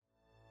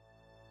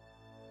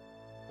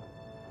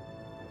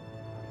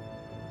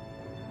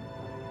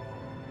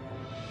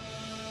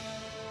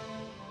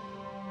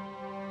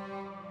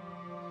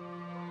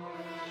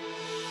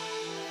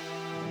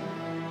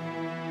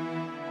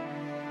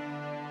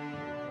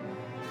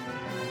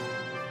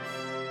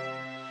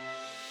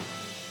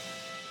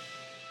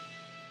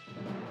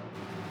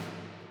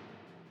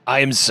I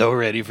am so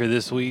ready for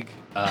this week.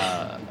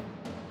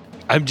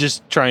 I'm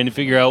just trying to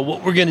figure out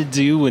what we're going to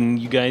do when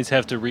you guys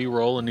have to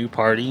re-roll a new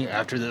party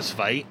after this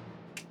fight.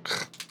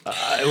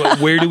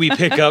 Where do we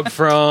pick up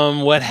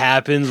from? What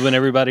happens when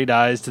everybody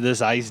dies to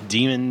this ice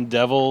demon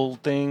devil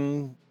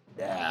thing?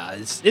 Yeah,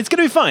 it's going to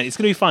be fine. It's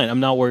going to be fine. I'm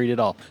not worried at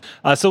all.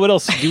 So what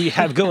else do we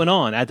have going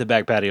on at the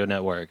Back Patio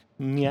Network?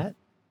 Yet?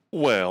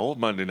 Well,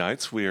 Monday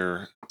nights,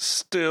 we're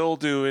still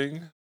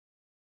doing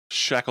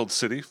Shackled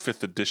City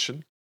 5th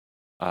edition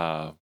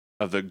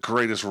of the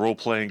greatest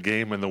role-playing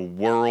game in the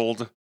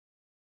world,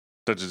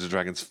 Dungeons &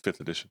 Dragons 5th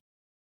edition.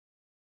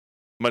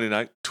 Monday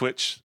night,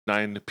 Twitch,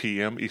 9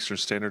 p.m. Eastern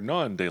Standard,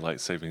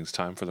 non-daylight savings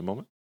time for the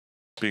moment,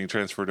 being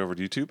transferred over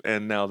to YouTube.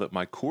 And now that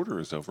my quarter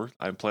is over,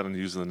 I'm planning on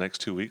using the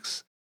next 2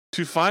 weeks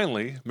to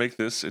finally make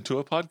this into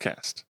a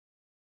podcast.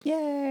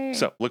 Yay!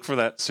 So look for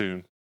that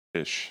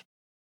soon-ish.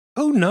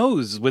 Who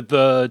knows? With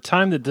the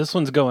time that this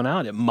one's going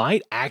out, it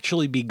might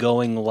actually be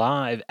going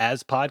live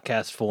as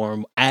podcast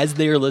form as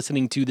they're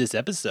listening to this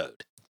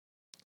episode.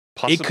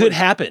 Possibly. It could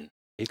happen.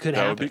 It could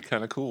That happen. would be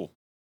kind of cool.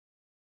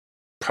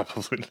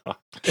 Probably not.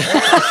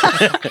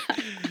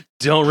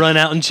 Don't run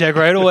out and check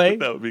right away.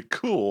 That would be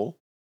cool.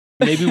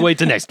 Maybe wait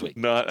till next week.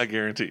 Not a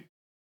guarantee.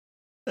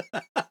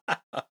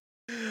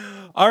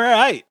 All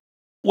right.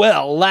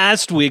 Well,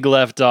 last week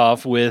left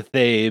off with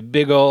a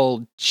big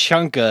old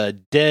chunk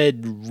of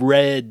dead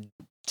red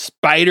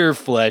spider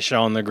flesh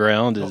on the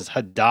ground as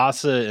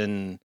Hadassah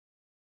and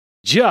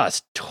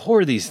just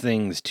tore these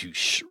things to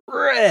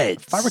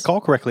shreds. If I recall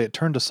correctly, it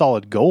turned to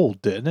solid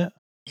gold, didn't it?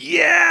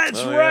 Yeah, that's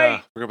Oh, right.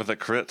 Yeah. Forgot about that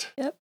crit.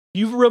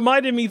 You've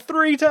reminded me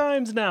 3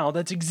 times now.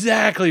 That's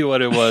exactly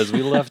what it was.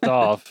 We left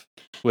off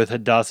with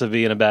Hadassah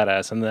being a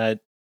badass, and that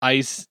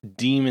ice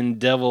demon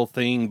devil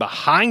thing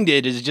behind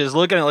it is just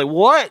looking at it like,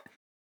 what?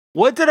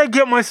 What did I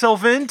get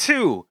myself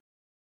into?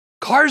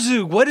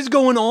 Karzug, what is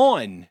going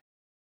on?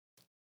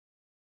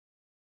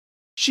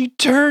 She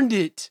turned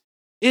it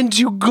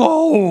into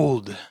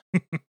gold.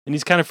 And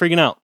he's kind of freaking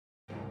out.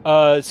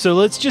 So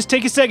let's just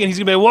take a second. He's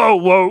going to be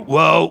like,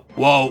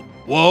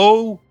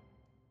 whoa.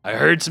 I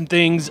heard some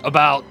things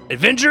about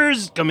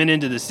adventurers coming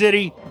into the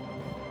city.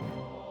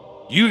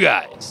 You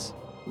guys,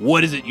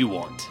 what is it you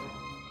want?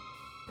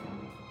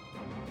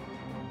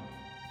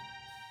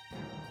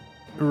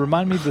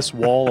 Remind me of this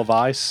wall of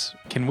ice.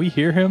 Can we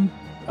hear him?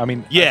 I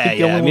mean, Yeah, I think the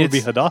yeah, only I one mean, would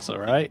be Hadassah,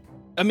 right?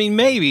 I mean,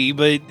 maybe,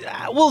 but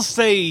we'll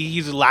say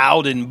he's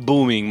loud and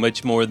booming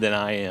much more than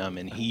I am,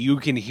 and you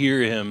can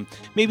hear him.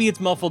 Maybe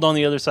it's muffled on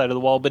the other side of the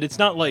wall, but it's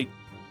not like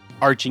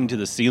arching to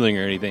the ceiling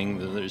or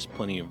anything. There's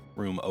plenty of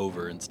room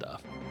over and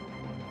stuff.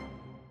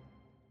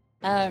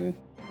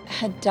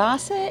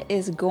 Hadassah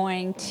is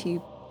going to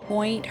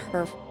point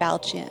her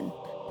falchion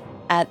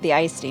at the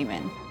ice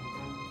demon.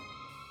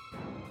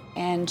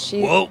 And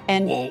she Whoa,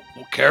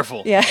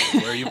 careful. Yeah.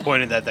 Where are you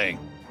pointing that thing?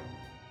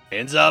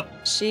 Hands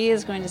up. She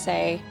is going to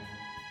say,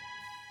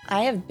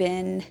 I have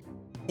been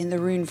in the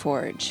Rune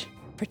Forge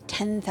for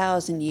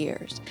 10,000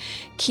 years,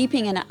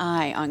 keeping an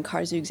eye on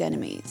Karzug's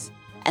enemies.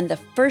 And the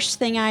first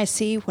thing I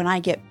see when I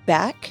get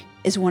back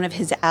is one of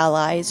his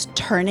allies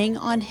turning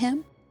on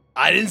him.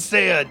 I didn't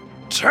say a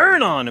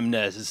turn on him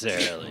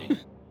necessarily.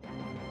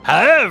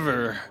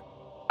 However,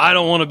 I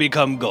don't want to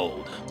become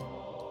gold.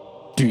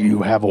 Do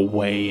you have a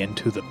way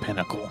into the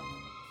pinnacle?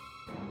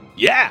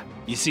 Yeah,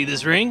 you see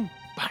this ring?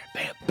 Bam,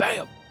 bam,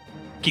 bam.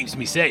 Keeps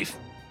me safe.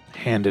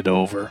 Hand it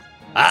over.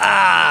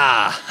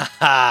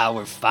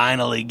 We're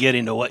finally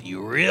getting to what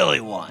you really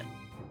want.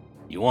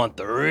 You want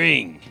the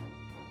ring.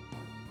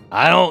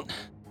 I don't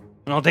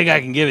think I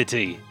can give it to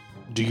you.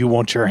 Do you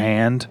want your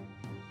hand?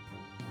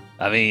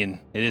 I mean,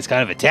 it is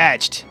kind of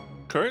attached.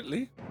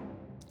 Currently.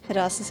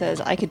 Hadassah says,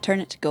 I could turn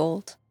it to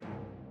gold.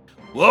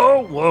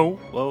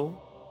 Whoa.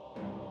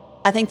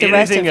 I think the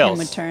rest of Anything him else?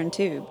 would turn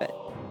too, but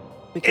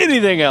we could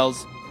Anything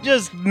else,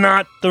 just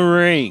not the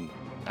ring.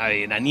 I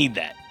mean, I need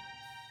that.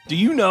 Do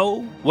you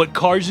know what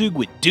Karzug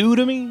would do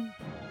to me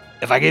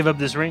if I gave up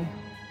this ring?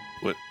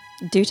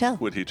 do tell.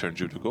 Would he turn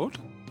you to gold?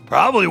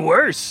 Probably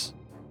worse.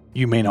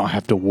 You may not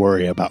have to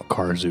worry about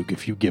Karzug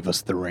if you give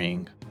us the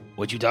ring.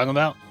 What you talking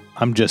about?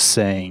 I'm just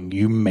saying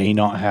you may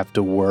not have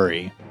to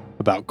worry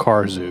about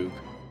Karzug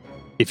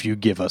if you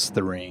give us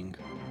the ring.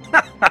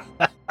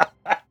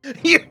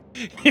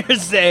 You're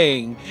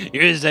saying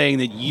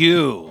that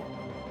you,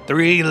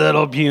 3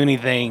 little puny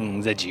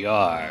things that you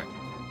are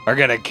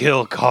gonna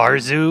kill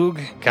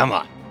Karzug? Come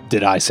on.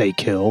 Did I say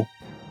kill?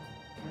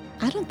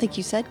 I don't think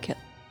you said kill.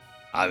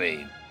 I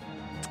mean,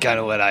 it's kind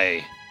of what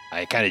I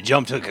kind of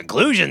jumped to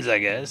conclusions, I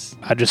guess.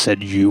 I just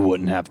said you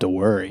wouldn't have to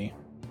worry.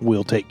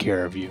 We'll take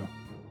care of you.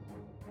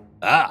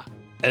 That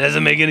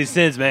doesn't make any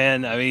sense,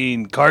 man. I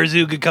mean,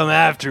 Karzug could come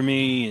after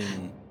me,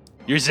 and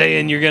you're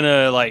saying you're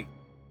gonna, like,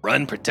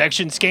 run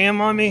protection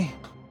scam on me?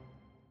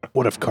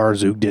 What if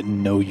Karzug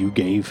didn't know you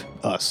gave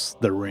us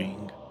the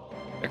ring?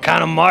 They're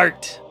kind of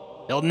marked.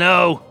 He'll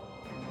know.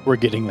 We're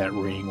getting that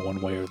ring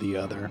one way or the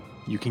other.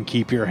 You can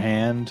keep your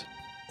hand,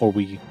 or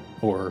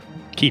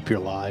keep your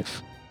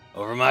life.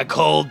 Over my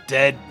cold,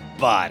 dead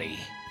body.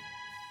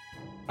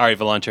 All right,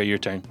 Volantre, your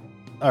turn.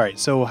 All right,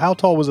 so how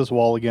tall was this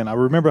wall again? I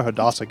remember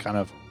Hadassah kind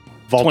of 20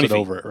 vaulted feet.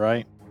 over it,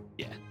 right?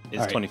 It's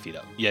All right. 20 feet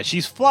up. Yeah,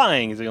 she's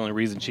flying is the only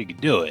reason she could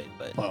do it.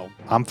 But Well,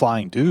 I'm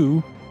flying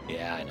too.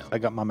 yeah, I know. I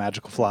got my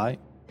magical flight.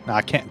 Now,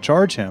 I can't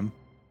charge him,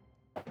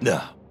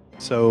 No.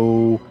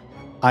 so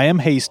I am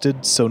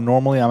hasted. So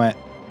normally I'm at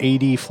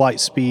 80 flight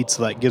speed,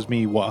 so that gives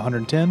me, what,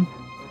 110?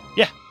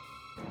 Yeah.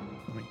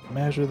 Let me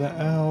measure that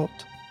out.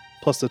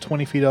 Plus the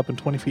 20 feet up and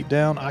 20 feet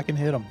down, I can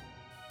hit him.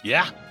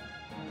 Yeah,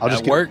 I'll that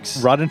just get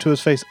works. right into his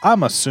face.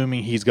 I'm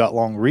assuming he's got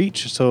long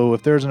reach, so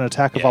if there's an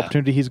attack of Yeah.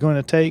 opportunity he's going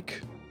to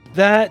take,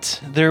 That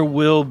there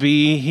will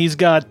be. He's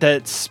got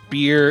that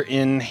spear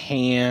in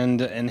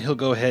hand, and he'll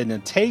go ahead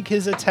and take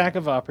his attack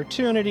of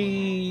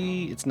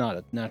opportunity. It's not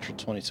a natural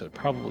 20, so it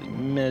probably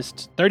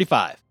missed.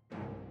 35.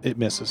 it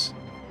misses.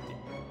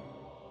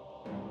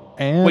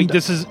 And Wait,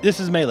 this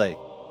is melee.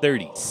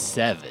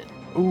 37.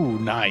 ooh,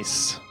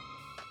 nice.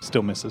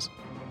 Still misses.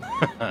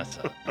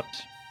 So-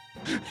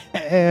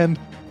 And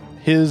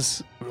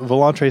his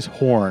Volantre's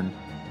horn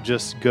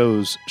just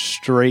goes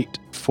straight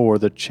for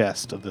the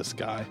chest of this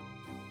guy.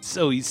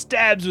 So he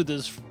stabs with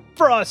his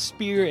frost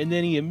spear, and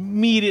then he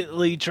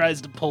immediately tries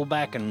to pull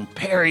back and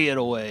parry it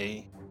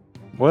away.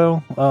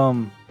 Well,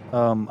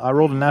 I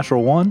rolled a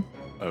natural 1.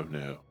 Oh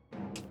no.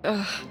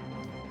 Ugh.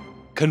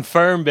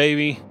 Confirm,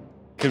 baby.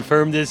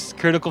 Confirm this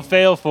critical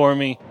fail for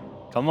me.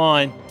 Come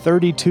on.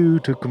 32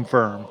 to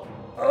confirm.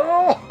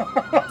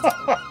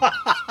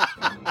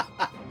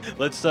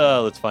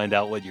 Let's find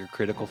out what your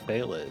critical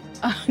fail is.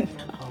 Oh, no.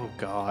 Oh,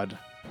 God.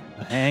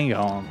 Hang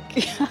on.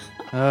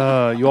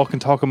 You all can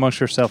talk amongst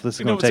yourself. This is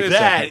You know going to take a what's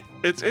second.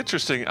 It's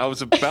interesting. I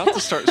was about to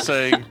start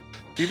saying,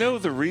 you know,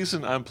 the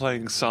reason I'm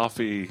playing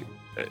Safi,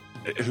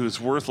 who's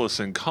worthless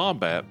in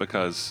combat,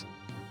 because,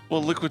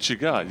 well, look what you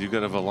got. You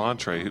got a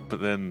Volantre, but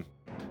then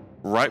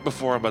right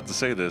before I'm about to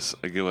say this,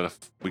 we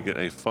get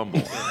a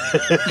fumble.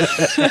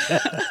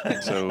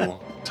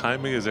 So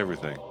timing is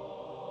everything.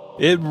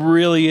 It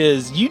really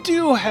is. You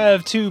do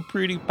have two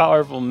pretty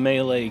powerful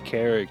melee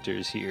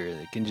characters here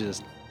that can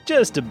just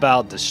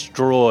about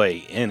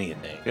destroy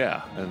anything.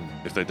 Yeah, and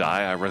if they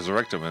die, I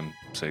resurrect them and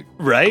say, go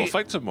Right?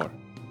 fight some more.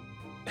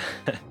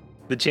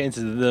 The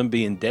chances of them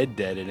being dead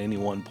at any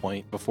one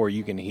point before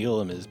you can heal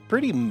them is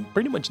pretty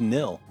much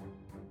nil.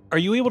 Are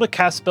you able to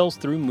cast spells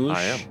through Moosh?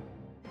 I am.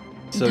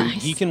 So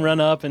Nice. he can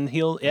run up and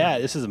heal. Yeah,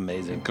 this is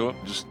amazing. Go up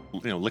and just,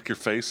 lick your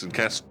face and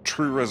cast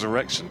True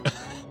Resurrection.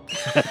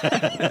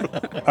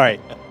 All right.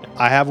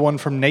 I have one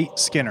from Nate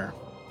Skinner.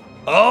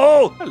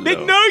 Oh, Hello. Big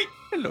Nate!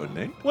 Hello,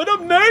 Nate. What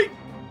up, Nate?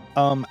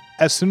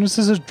 As soon as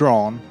this is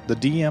drawn, the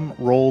DM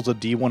rolls a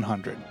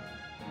D100.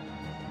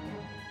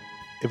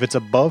 If it's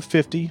above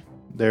 50,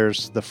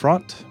 there's the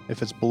front.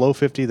 If it's below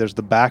 50, there's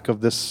the back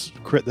of this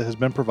crit that has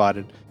been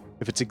provided.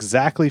 If it's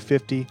exactly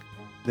 50,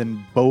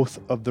 then both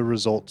of the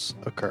results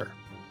occur.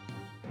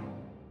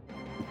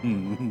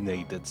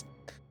 Nate, that's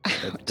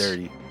Ouch.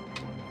 dirty.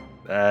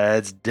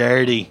 That's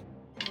dirty.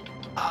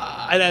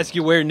 I'd ask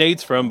you where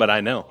Nate's from, but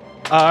I know.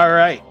 All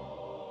right.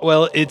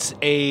 Well, it's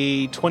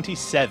a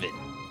 27.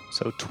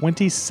 So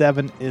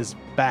 27 is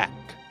back.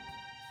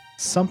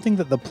 Something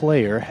that the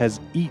player has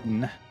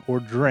eaten or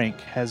drank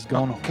has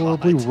gone Oh,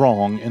 horribly God.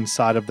 wrong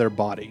inside of their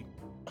body.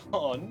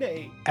 Oh,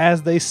 Nate.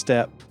 As they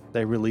step,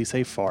 they release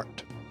a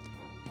fart.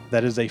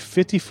 That is a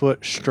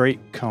 50-foot straight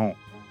cone.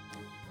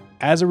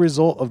 As a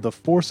result of the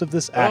force of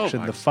this action,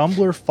 my- the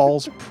fumbler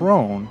falls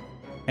prone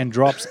and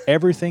drops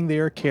everything they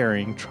are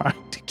carrying,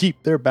 trying to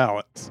keep their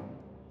balance.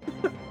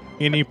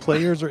 Any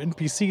players or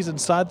NPCs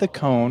inside the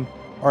cone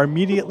are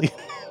immediately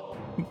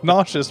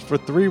nauseous for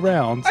 3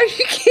 rounds, Are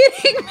you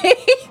kidding me?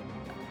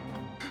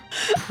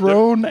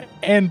 prone,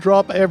 and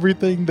drop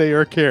everything they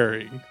are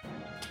carrying.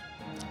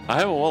 I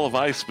have a wall of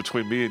ice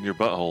between me and your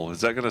butthole.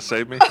 Is that going to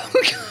save me?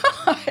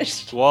 Oh,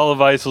 gosh. Wall of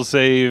Ice will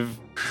save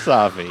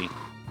Safi.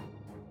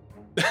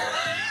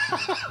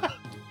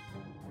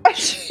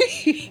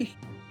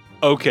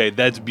 Okay,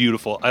 that's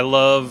beautiful. I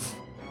love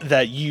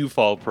that you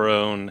fall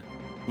prone,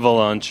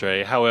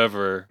 Volantre.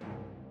 However,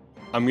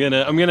 I'm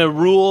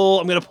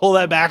gonna pull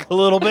that back a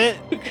little bit.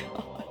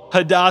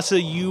 Hadassah,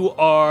 you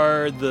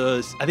are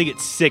I think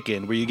it's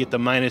sickened, where you get the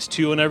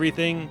 -2 and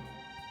everything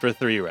for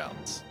 3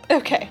 rounds.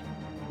 Okay.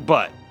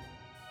 But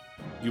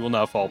you will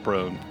not fall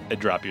prone and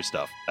drop your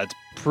stuff. That's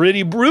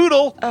pretty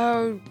brutal.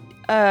 Oh,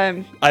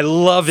 I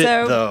love it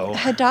so though.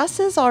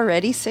 Hadassah's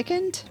already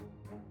sickened?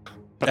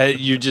 It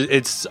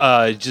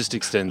just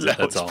extends it. No,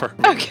 That's it's all.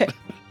 permanent. Okay.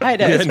 I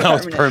know. Yeah, It's no,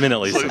 it's permanent.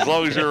 permanently. As so.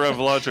 long as you're around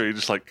Volantre, you're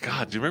just like,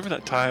 God, do you remember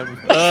that time?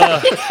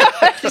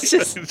 It's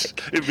just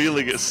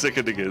Immediately get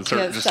sickened again.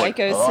 Start yeah, just like,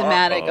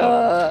 psychosomatic.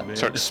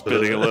 start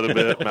spitting a little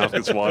bit. Mouth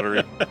gets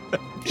watery.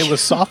 It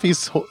was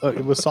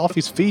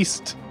Sophie's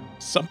feast.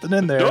 Something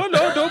in there. No,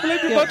 don't blame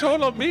your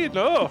butthole on me.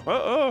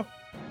 No,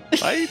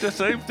 I eat the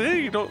same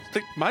thing. You don't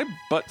think my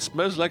butt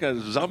smells like a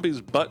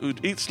zombie's butt who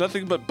eats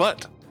nothing but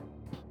butt?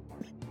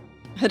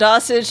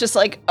 Hadassah is just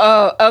like,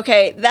 oh,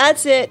 okay,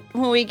 that's it.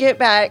 When we get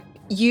back,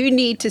 you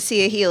need to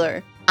see a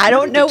healer. I When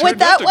don't did know it what turn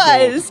that out to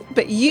go? was,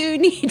 but you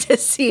need to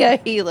see a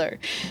healer.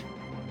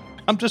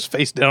 I'm just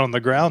face down on the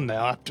ground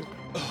now after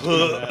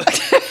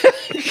Gosh.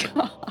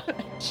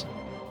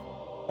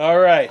 All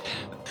right.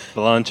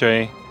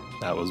 Volantre,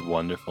 that was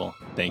wonderful.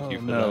 Thank you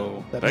for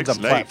That Thanks, means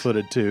I'm Nate.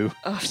 flat-footed too.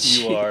 Oh,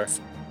 You are. jeez.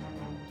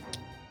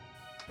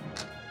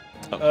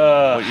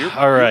 Well, you're,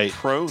 all right. You're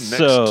prone next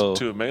So-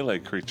 to a melee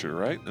creature,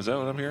 right? Is that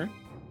what I'm hearing?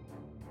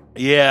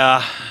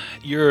 Yeah,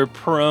 you're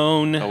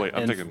prone Oh, wait,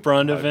 I'm in thinking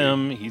front of 5e.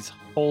 him. He's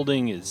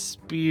holding his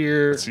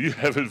spear. So you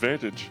have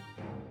advantage.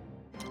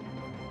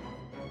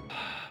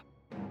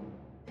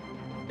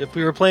 If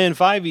we were playing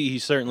 5e, he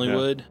certainly Yeah.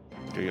 would.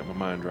 Gotta get my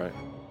mind right.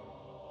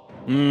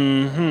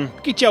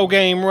 Get your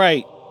game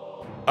right.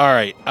 All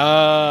right.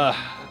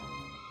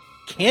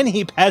 Can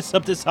he pass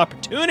up this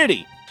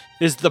opportunity?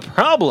 Is the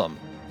problem.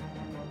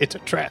 It's a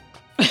trap.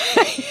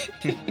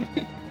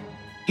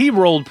 He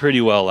rolled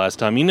pretty well last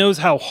time. He knows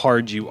how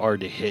hard you are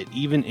to hit,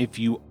 even if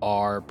you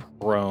are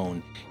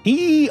prone.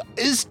 He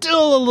is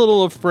still a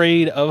little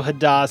afraid of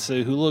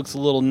Hadassah, who looks a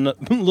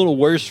little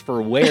worse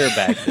for wear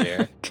back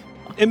there.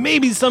 And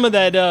maybe some of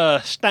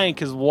that stank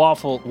has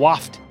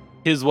wafted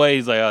his way.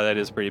 He's like, oh, that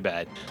is pretty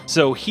bad.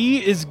 So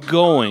he is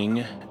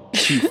going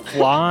to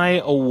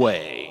fly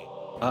away.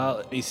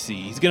 Let me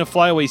see. He's going to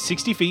fly away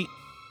 60 feet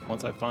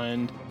once I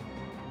find...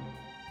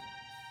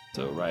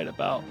 So right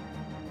about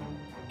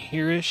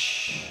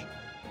here-ish.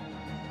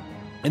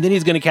 And then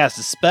he's going to cast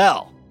a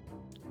spell.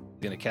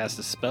 He's going to cast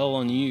a spell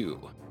on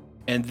you.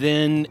 And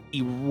then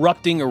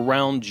erupting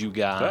around you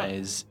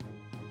guys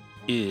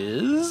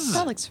is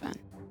That looks fun.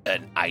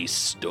 an ice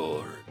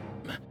storm.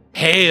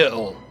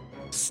 Hail,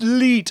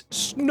 sleet,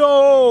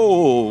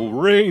 snow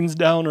rains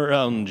down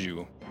around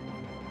you.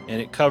 And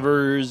it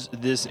covers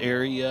this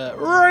area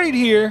right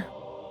here.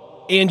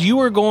 And you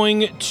are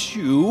going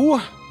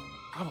to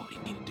probably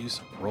need to do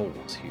some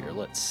rolls here.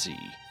 Let's see.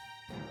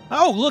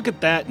 Oh, look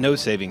at that. No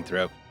saving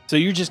throw. So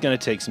you're just going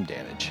to take some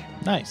damage.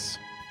 Nice.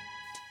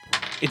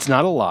 It's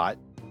not a lot.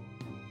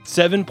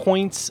 7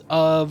 points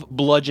of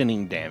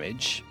bludgeoning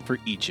damage for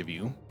each of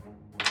you.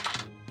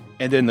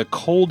 And then the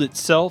cold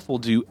itself will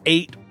do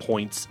 8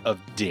 points of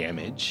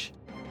damage.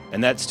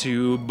 And that's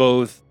to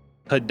both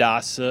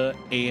Hadassah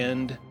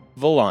and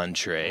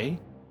Volantre.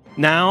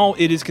 Now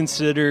it is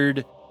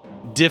considered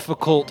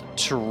difficult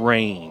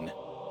terrain.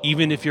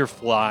 Even if you're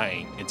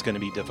flying, it's going to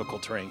be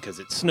difficult terrain because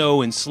it's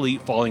snow and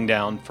sleet falling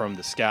down from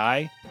the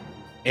sky.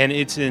 And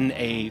it's in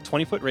a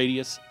 20-foot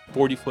radius,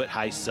 40-foot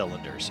high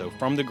cylinder. So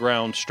from the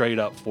ground straight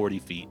up 40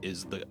 feet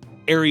is the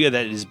area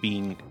that is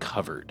being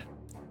covered.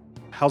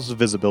 How's the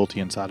visibility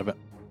inside of it?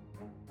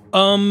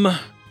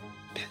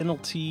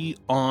 Penalty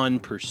on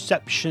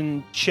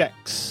perception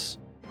checks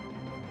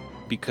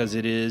because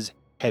it is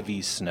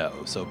heavy snow.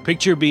 So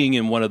picture being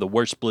in one of the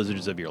worst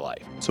blizzards of your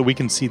life. So we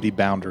can see the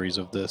boundaries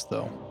of this,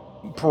 though.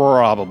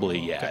 Probably,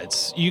 yeah.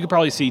 It's you could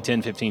probably see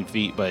 10, 15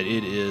 feet, but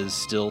it is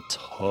still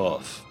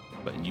tough.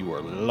 But you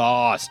are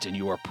lost, and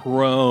you are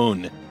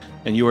prone,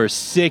 and you are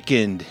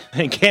sickened.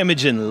 And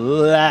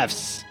Camagen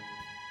laughs.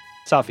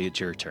 Safi, it's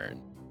your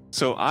turn.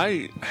 So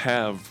I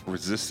have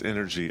resist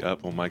energy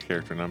up on my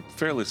character, and I'm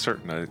fairly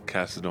certain I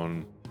cast it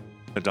on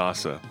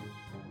Hadassah.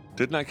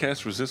 Didn't I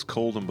cast resist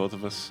cold on both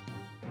of us?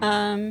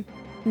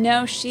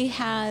 No, she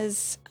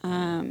has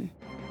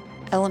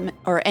element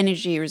or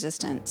energy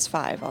resistance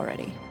 5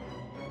 already.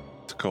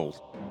 To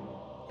cold.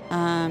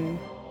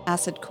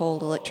 Acid,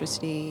 cold,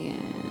 electricity,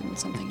 and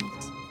something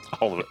else.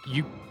 All of it.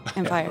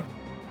 And fire.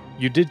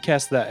 You did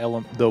cast that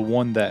the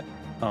one that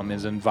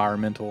is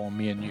environmental on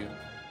me and you.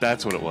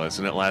 That's what it was,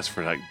 and it lasts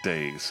for like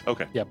days.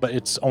 Okay. Yeah, but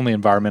it's only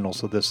environmental,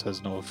 so this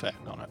has no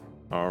effect on it.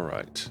 All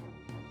right.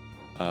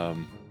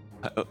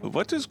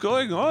 What is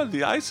going on?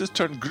 The ice has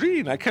turned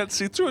green. I can't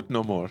see through it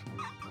no more.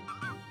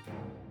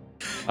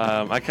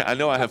 I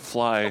know I have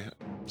fly,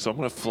 so I'm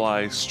going to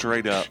fly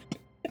straight up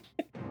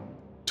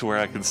to where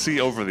I can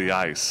see over the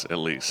ice at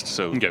least.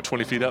 So Okay.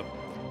 20 feet up.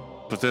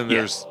 But then Yeah.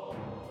 there's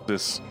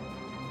this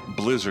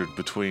blizzard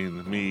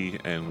between me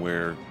and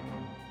where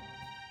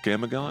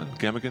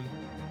Gamagan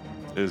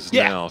is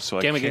Yeah, now. So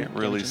I Gamagan, can't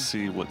really Gamagen.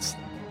 see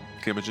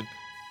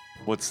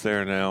what's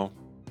there now.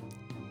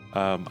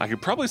 I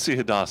could probably see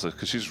Hadassah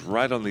because she's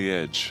right on the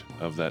edge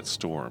of that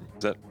storm.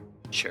 Is that?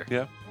 Sure.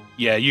 Yeah.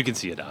 Yeah, you can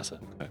see Hadassah.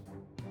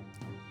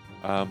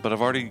 But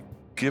I've already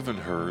given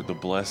her the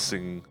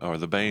blessing or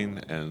the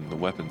bane and the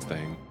weapons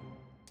thing.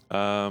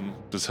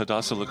 Does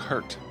Hadassah look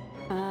hurt?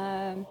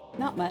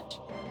 Not much.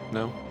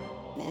 No.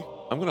 Nah.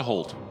 I'm gonna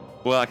hold.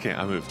 Well, I can't.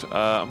 I moved.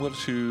 I'm going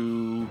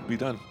to be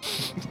done.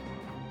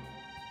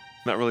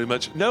 Not really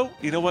much. No.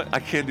 You know what? I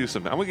can do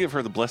something. I'm gonna give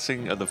her the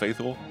blessing of the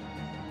faithful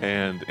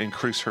and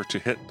increase her to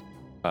hit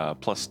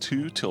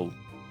 +2 till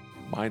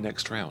my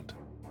next round.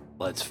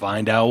 Let's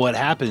find out what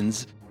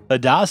happens.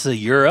 Hadassah,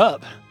 you're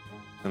up.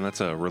 And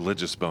that's a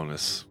religious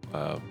bonus.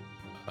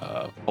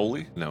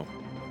 Holy? No.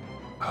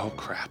 Oh,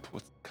 crap.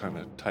 What kind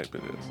of type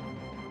it is?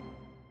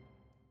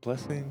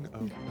 Blessing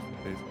of the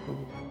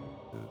faithful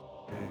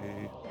is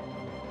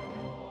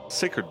a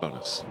sacred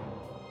bonus.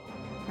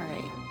 All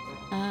right.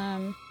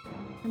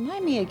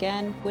 Remind me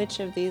again which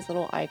of these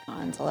little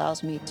icons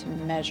allows me to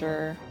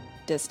measure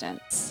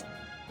distance.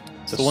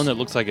 It's the one that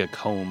looks like a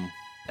comb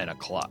and a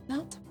clock.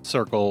 That's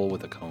Circle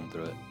with a cone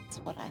through it.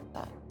 what I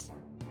thought.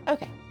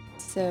 Okay,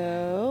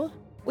 so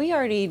we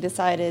already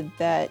decided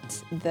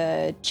that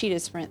the cheetah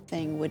sprint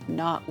thing would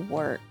not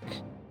work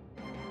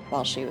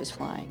while she was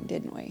flying,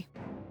 didn't we?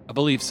 I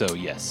believe so,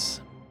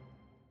 yes.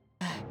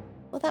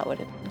 Well, that would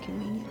have been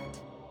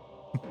convenient.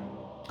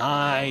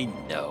 I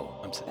know.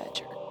 I'm such a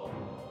jerk.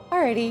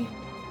 Alrighty.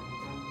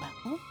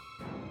 Well,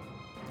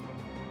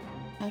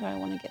 how do I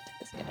want to get to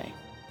this guy?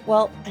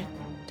 Well, I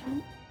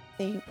don't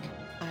think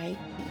I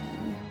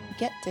can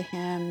get to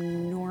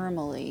him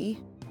normally.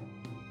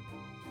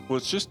 Well,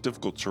 it's just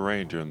difficult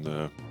terrain during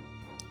the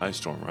ice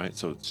storm, right?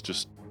 So it's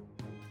just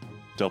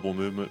double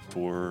movement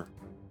for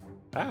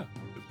the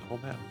whole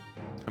map.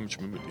 How much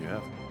movement do you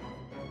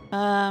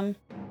have?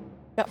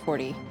 Got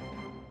 40.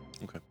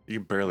 Okay, you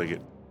can barely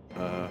get.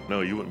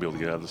 No, you wouldn't be able to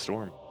get out of the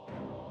storm.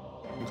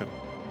 Okay.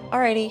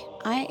 Alrighty,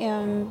 I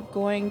am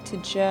going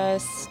to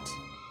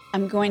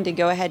I'm going to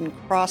go ahead and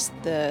cross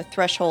the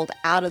threshold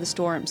out of the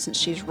storm since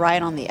she's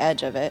right on the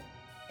edge of it.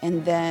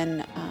 And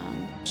then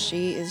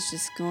she is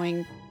just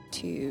going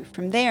to,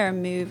 from there,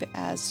 move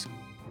as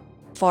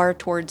far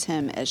towards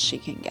him as she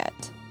can get.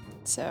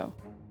 So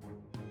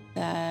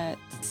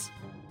that's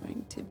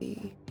going to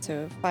be,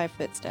 so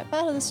 5-foot step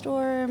out of the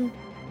storm.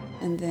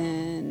 And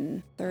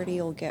then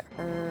 30 will get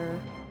her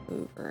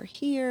over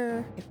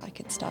here. If I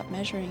could stop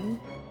measuring.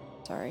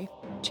 Sorry,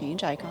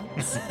 change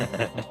icons.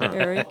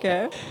 There we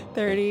go.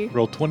 30.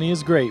 Roll 20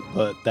 is great,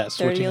 but that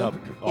switching 30'll up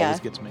always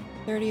gets me.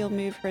 30 will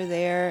move her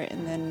there,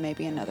 and then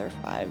maybe another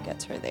 5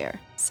 gets her there.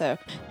 So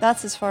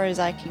that's as far as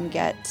I can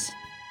get,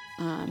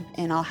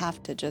 and I'll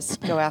have to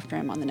just go after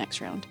him on the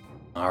next round.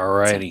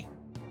 Alrighty.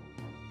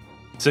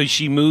 So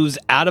she moves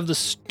out of the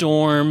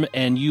storm,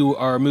 and you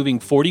are moving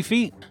 40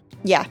 feet?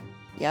 Yeah.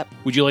 Yep.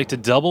 Would you like to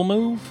double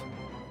move?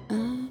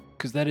 Uh,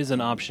 Because that is an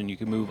option. You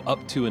can move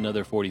up to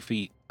another 40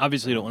 feet.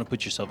 Obviously, you don't want to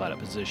put yourself out of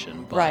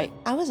position. But right.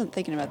 I wasn't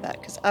thinking about that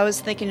because I was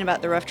thinking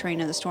about the rough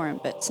terrain of the storm,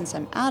 but since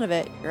I'm out of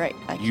it, you're right.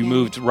 You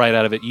moved right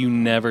out of it. You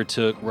never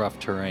took rough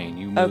terrain.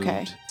 You moved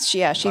Okay.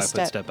 Yeah, she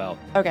 5-foot step out.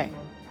 Okay.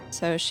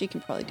 So she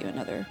can probably do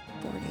another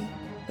 40,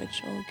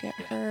 which will get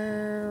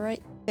her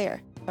right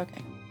there.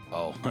 Okay.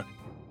 Oh.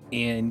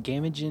 And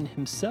Gamagin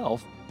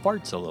himself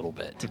farts a little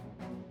bit.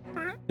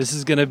 This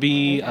is going to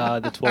be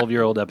the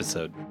 12-year-old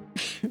episode.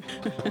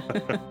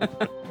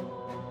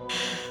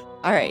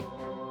 All right.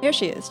 Here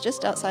she is,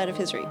 just outside of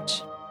his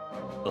reach.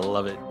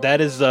 Love it.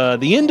 That is the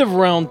end of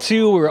round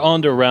 2. We're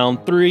on to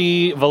round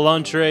 3.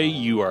 Volantre,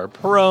 you are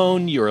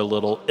prone. You're a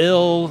little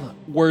ill.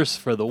 Worse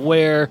for the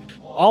wear.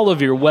 All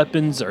of your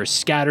weapons are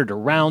scattered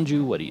around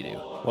you. What do you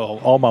do?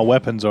 Well, all my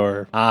weapons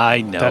are.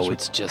 I know, That's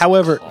it's just...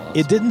 However, claws.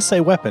 it didn't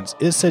say weapons.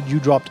 It said you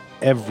dropped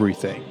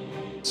everything.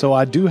 So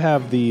I do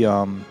have the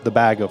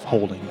bag of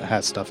holding that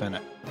has stuff in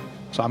it.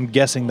 So I'm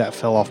guessing that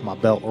fell off my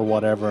belt or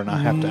whatever, and I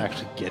have to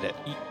actually get it.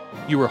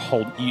 You were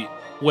holding...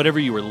 Whatever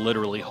you were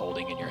literally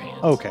holding in your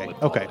hands. Okay, would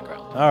fall okay. on the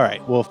ground. All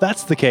right. Well, if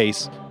that's the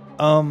case,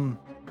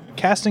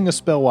 casting a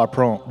spell while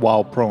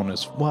prone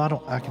is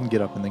I can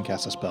get up and then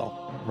cast a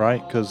spell,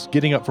 right? Because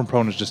getting up from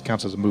prone just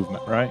counts as a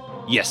movement, right?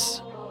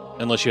 Yes.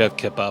 Unless you have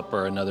Kip Up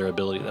or another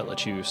ability that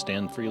lets you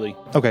stand freely.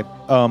 Okay.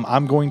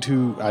 I'm going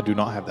to. I do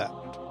not have that,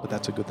 but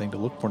that's a good thing to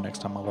look for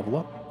next time I level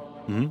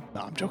up. Mm-hmm.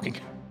 No, I'm joking.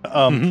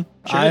 Sure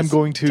I am is.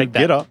 going to Take that.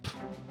 get up.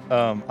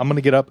 I'm going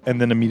to get up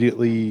and then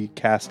immediately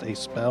cast a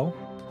spell.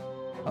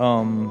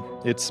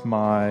 It's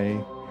my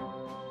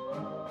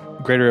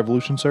Greater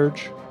Evolution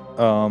Surge.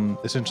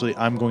 Essentially,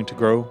 I'm going to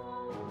grow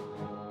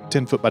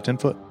 10 foot by 10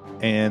 foot,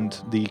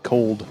 and the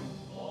cold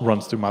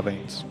runs through my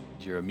veins.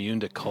 You're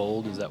immune to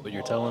cold? Is that what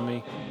you're telling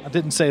me? I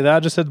didn't say that. I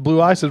just said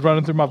blue ice is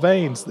running through my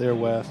veins there,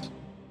 West.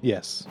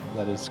 Yes,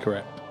 that is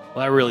correct.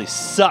 Well, that really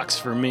sucks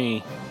for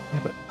me. Yeah,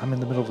 but I'm in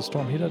the middle of a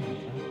storm. He doesn't.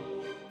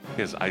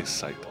 He has ice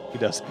sight. He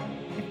doesn't.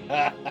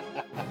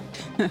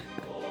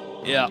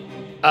 Yeah.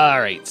 All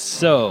right.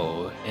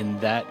 So, in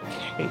that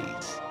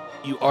case,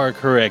 you are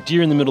correct.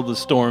 You're in the middle of the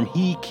storm.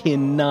 He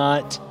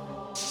cannot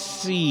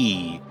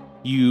see.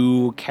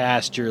 You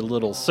cast your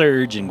little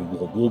surge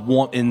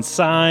in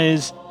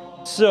size.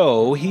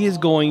 So, he is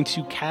going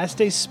to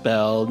cast a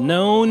spell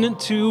known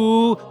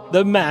to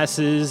the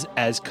masses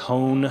as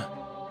Cone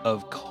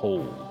of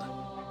Cold.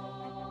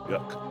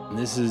 Yuck. And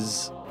this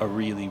is a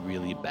really,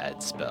 really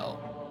bad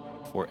spell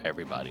for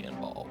everybody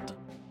involved.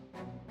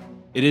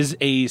 It is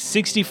a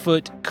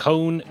 60-foot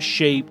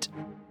cone-shaped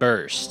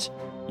burst.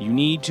 You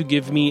need to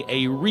give me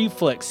a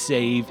reflex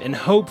save and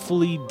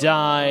hopefully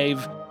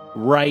dive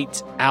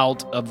right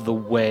out of the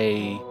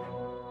way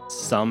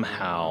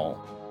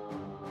somehow.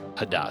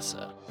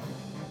 Hadassah.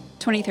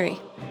 23.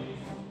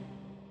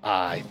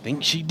 I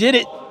think she did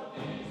it.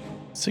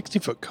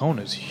 60-foot cone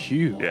is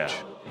huge. Yeah,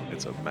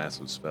 it's a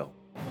massive spell.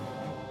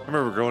 I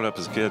remember growing up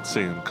as a kid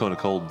seeing Cone of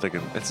Cold and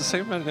thinking, it's the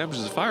same amount of damage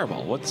as a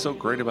fireball. What's so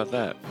great about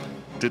that?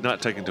 Did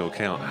not take into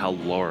account how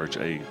large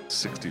a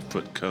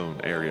 60-foot cone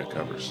area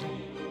covers.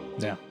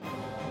 Yeah.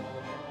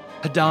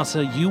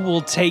 Hadassah, you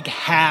will take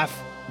half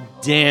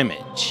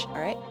damage. All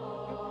right.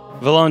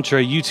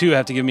 Volantre, you too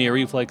have to give me a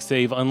reflex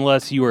save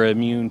unless you are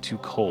immune to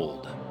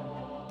cold.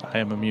 I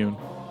am immune.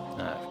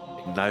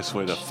 Nice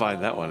way to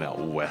find that one out,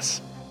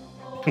 Wes.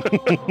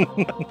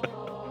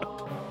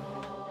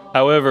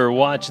 However,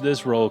 watch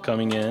this roll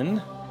coming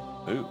in.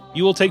 Ooh.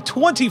 You will take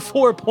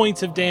 24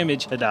 points of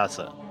damage,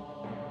 Hadassah.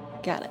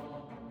 Got it.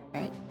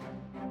 Right.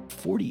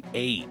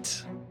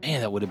 48.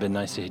 Man, that would have been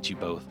nice to hit you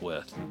both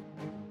with.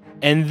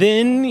 And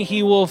then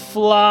he will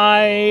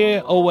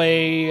fly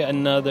away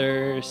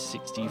another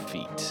 60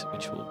 feet,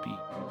 which will be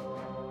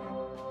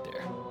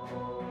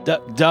there.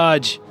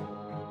 Dodge.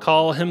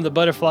 Call him the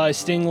butterfly,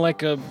 sting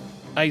like a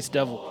ice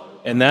devil.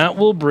 And that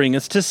will bring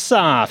us to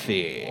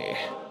Safi.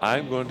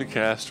 I'm going to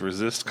cast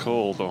Resist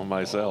Cold on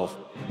myself.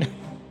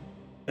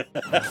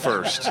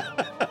 First.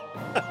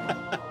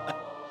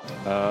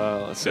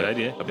 Let's see. Good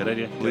idea. Good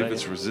idea. I believe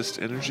it's Resist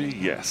Energy.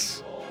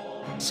 Yes.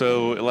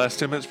 So it lasts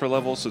 10 minutes per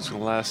level, so it's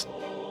going to last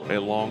a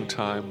long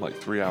time, like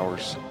 3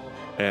 hours.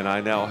 And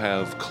I now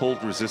have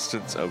cold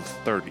resistance of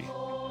 30.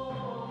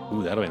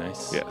 Ooh, that'll be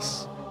nice.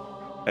 Yes.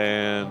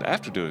 And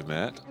after doing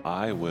that,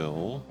 I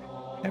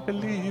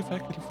believe I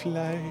can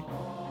fly.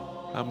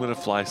 I'm going to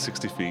fly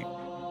 60 feet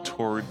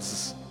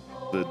towards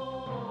the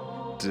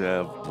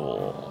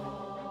devil.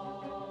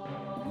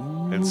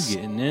 Ooh, And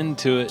getting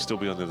into it. Still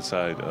be on the other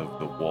side of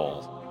the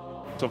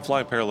wall. So I'm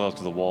flying parallel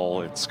to the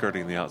wall and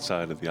skirting the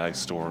outside of the ice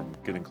storm,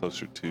 getting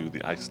closer to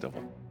the ice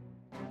devil.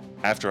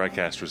 After I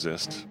cast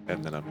resist,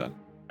 and then I'm done.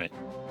 Right.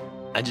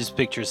 I just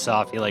picture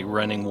Safi like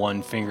running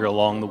one finger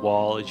along the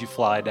wall as you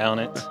fly down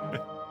it,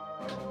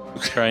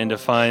 trying to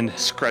find.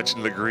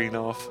 Scratching the green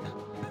off.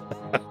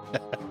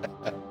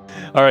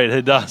 All right,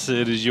 Hadassah,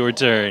 it is your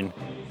turn.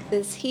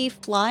 Is he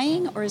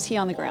flying or is he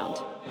on the ground?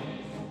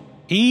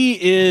 He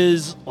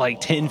is like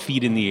 10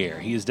 feet in the air.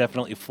 He is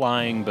definitely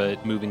flying,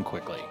 but moving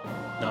quickly.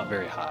 Not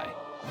very high.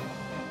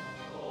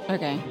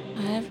 Okay.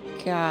 I've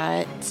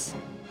got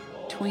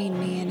between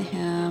me and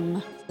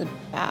him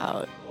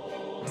about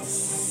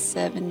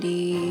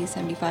 70,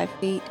 75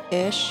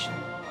 feet-ish.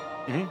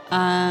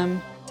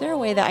 Mhm. Is there a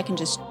way that I can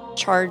just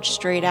charge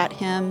straight at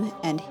him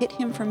and hit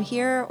him from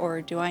here,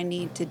 or do I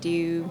need to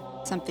do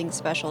something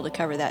special to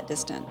cover that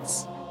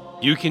distance?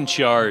 You can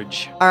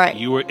charge. All right.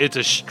 It's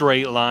a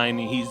straight line.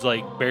 He's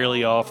like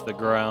barely off the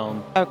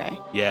ground. Okay.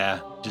 Yeah,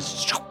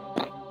 just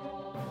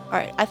All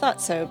right. I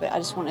thought so, but I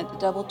just wanted to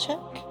double check.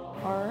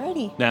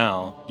 Alrighty.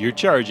 now you're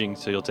charging,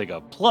 so you'll take a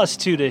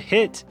 +2 to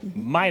hit,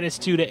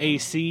 -2 to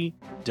AC.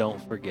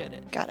 Don't forget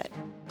it. Got it.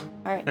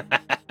 All right.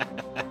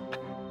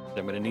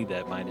 I'm gonna need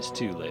that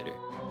 -2 later.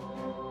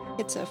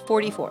 It's a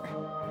 44.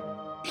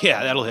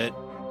 Yeah, that'll hit.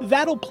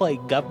 That'll play,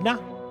 governor.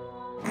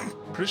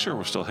 Pretty sure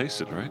we're still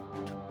hasted, right?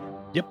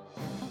 Yep.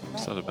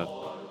 Thought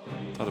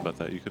about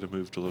that. You could have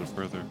moved a little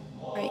further.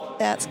 Right.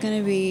 That's going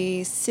to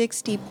be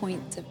 60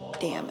 points of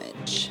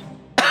damage.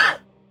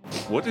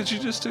 What did you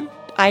just do?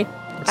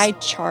 I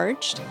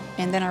charged,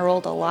 and then I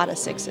rolled a lot of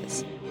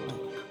sixes.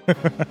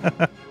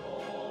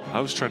 I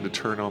was trying to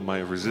turn on my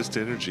resist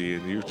energy,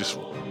 and you just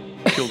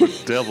killed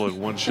the devil in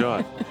one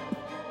shot.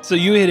 So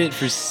you hit it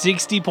for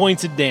 60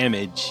 points of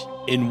damage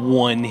in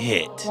one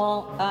hit.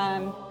 Well,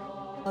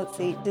 let's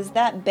see. Does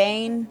that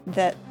Bane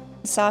that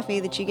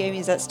Safi that you gave me,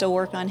 does that still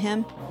work on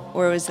him?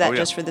 Or was that Oh, yeah.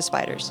 just for the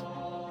spiders?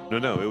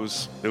 No, it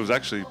was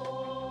actually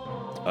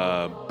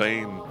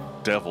Bane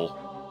Devil.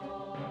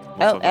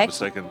 If Oh, I'm not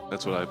excellent. mistaken,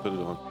 that's what I put it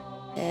on.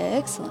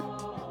 Excellent.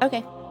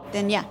 Okay.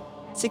 Then, yeah,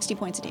 60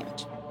 points of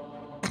damage.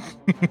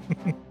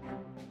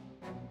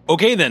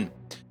 Okay, then.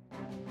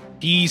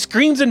 He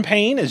screams in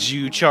pain as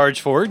you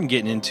charge forward and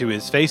get into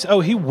his face.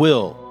 Oh, he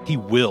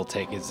will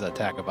take his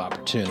attack of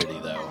opportunity,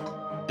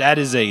 though. That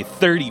is a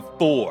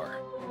 34.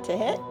 To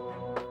hit?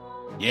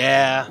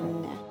 Yeah.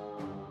 No.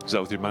 Is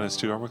that with your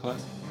 -2 armor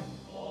class?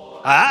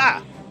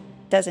 Ah!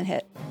 Doesn't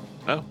hit.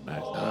 Oh,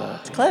 nice.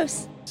 It's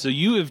close. So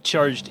you have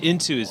charged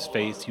into his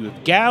face. You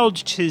have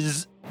gouged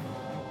his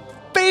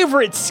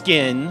favorite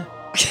skin.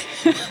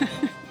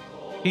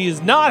 He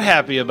is not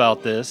happy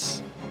about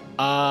this.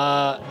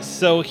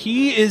 So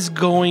he is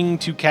going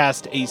to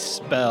cast a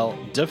spell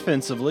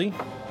defensively.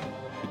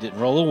 He didn't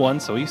roll a 1,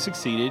 so he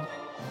succeeded.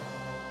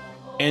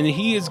 And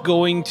he is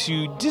going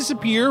to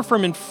disappear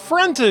from in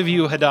front of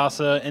you,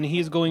 Hadassah, and he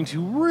is going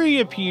to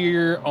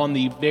reappear on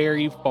the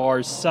very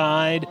far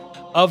side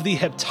of the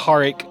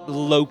Heptaric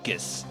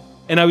Locust.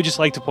 And I would just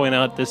like to point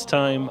out this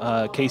time,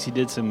 Casey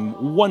did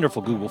some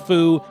wonderful Google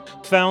Foo,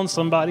 found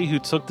somebody who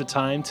took the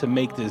time to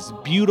make this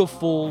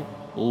beautiful,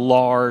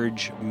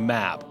 large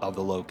map of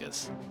the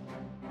locust.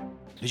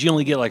 Because you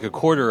only get like a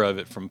quarter of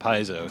it from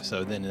Paizo,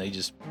 so then they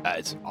just,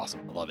 it's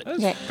awesome. I love it. That's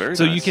Okay. very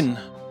So nice. you can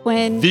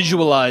When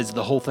visualize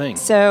the whole thing.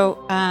 So,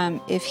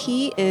 if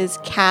he is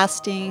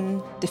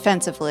casting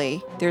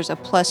defensively, there's a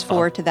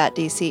 +4 to that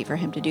DC for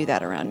him to do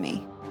that around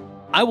me.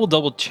 I will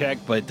double check,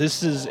 but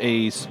this is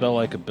a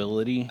spell-like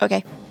ability.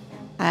 Okay.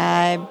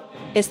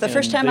 It's the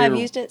first And time I've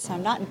they're- used it, so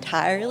I'm not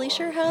entirely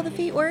sure how the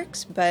feat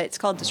works, but it's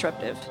called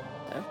Disruptive.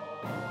 So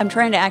I'm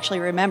trying to actually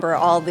remember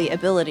all the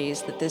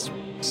abilities that this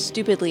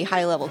stupidly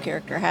high-level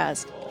character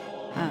has.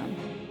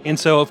 And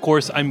so, of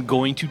course, I'm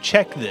going to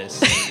check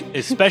this,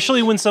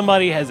 especially when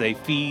somebody has a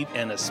feat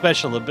and a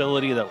special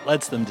ability that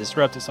lets them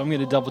disrupt it. So I'm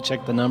going to double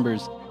check the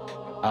numbers.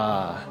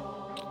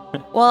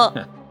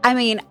 Well, I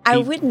mean, I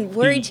He- wouldn't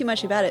worry he- too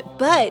much about it,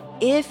 but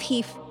if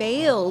he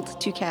failed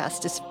to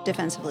cast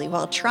defensively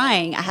while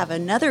trying, I have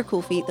another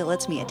cool feat that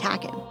lets me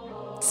attack him.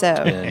 So,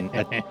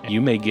 And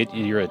you may get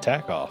your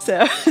attack off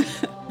so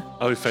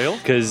Oh, he failed?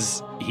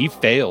 because he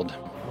failed.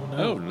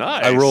 Oh,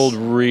 nice. I rolled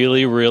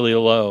really, really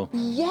low.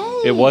 yay!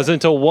 It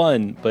wasn't a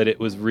 1, but it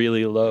was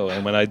really low.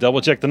 And when I double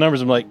checked the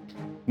numbers, I'm like,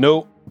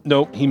 nope,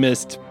 he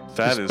missed.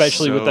 That is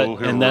especially so with that-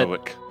 and that-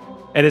 heroic.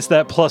 And it's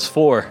that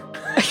 +4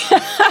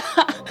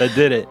 that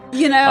did it.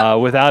 You know,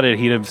 Without it,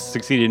 he'd have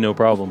succeeded no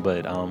problem.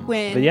 But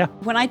yeah,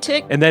 when I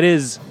took and that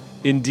is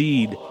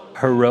indeed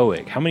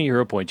heroic. How many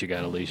hero points you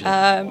got,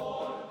 Alicia?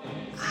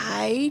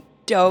 I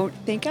don't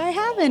think I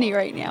have any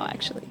right now,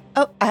 actually.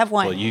 Oh, I have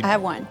one. Well, you- I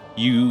have one.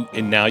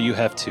 And now you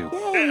have 2.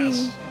 Yay!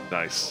 Yes.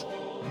 Nice.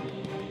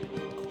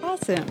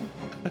 Awesome.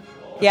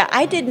 Yeah,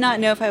 I did not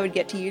know if I would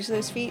get to use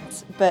those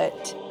feats,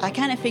 but I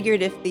kind of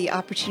figured if the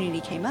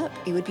opportunity came up,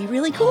 it would be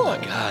really cool. Oh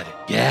my god!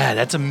 Yeah,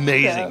 that's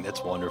amazing. Yeah.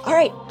 That's wonderful. All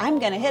right, I'm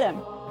gonna hit him,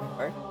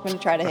 or I'm gonna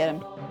try to hit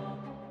him.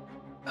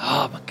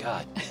 Oh my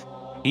god,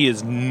 he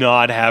is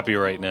not happy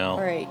right now.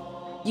 All right,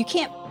 you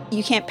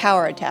can't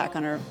power attack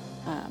on a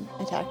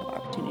attack of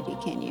opportunity,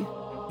 can you?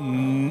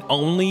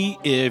 Only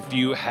if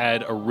you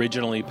had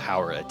originally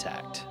power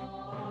attacked.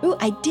 Ooh,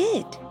 I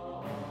did.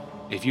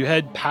 If you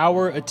had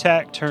power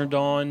attack turned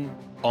on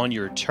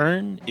your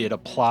turn, it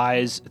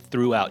applies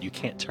throughout. You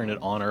can't turn it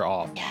on or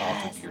off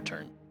Yes. of your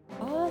turn.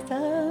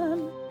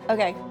 Awesome.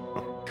 Okay,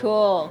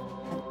 cool.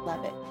 I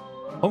love it.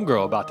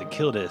 Homegirl about to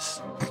kill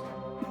this.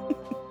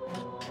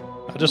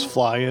 I just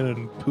fly in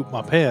and poop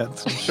my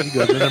pants, and she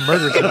goes in and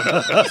murders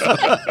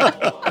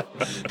him.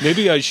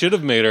 Maybe I should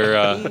have made her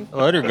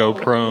let her go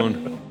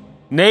prone.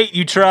 Nate,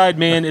 you tried,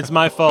 man. It's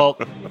my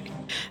fault.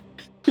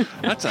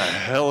 That's a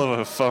hell of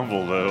a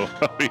fumble, though.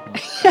 I mean,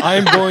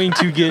 I'm going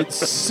to get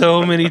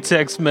so many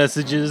text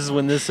messages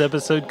when this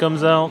episode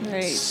comes out.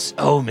 Right.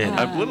 So many.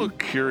 I'm a little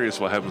curious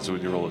what happens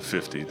when you roll a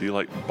 50. Do you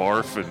like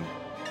barf and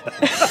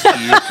puke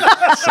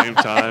at the same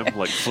time?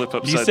 Like flip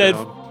upside said-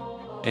 down?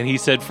 And he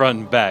said front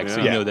and back, so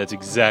you Yeah. know that's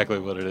exactly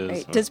what it is.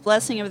 Right. Does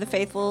Blessing of the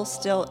Faithful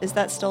is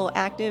that still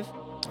active?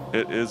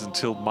 It is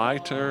until my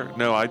turn.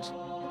 No,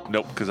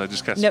 nope, because I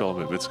just cast Nope. spell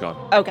move. It's gone.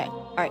 Okay.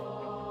 All right.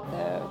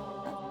 So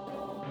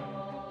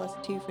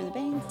 +2 for the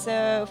Bane.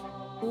 So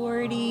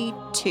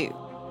 42.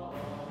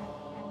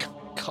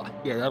 God,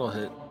 yeah, that'll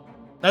hit.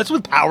 That's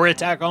with power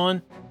attack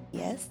on.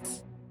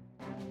 Yes.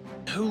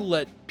 Who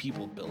let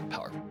people build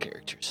powerful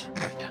characters?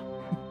 Yeah.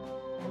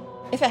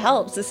 If it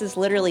helps, this is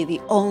literally the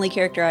only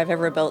character I've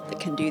ever built that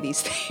can do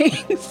these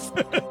things.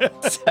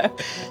 So,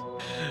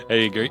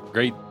 Hey,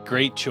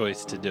 great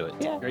choice to do it.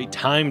 Yeah. Great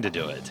time to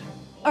do it.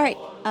 all right.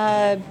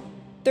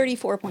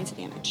 34 points of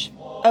damage.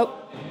 Oh,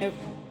 nope.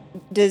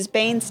 Does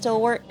Bane still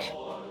work?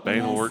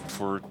 Bane will Yes. work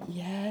for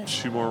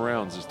Yes. 2 more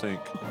rounds, I think.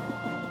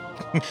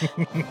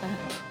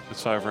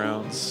 It's 5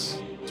 rounds.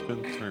 It's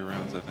been 3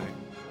 rounds, I think.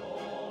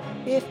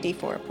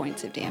 54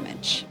 points of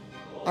damage.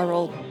 I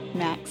rolled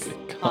max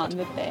Good on God.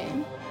 the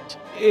Bane.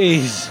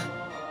 Jeez.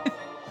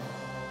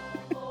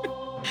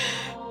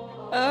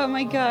 Oh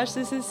my gosh,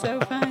 this is so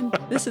fun.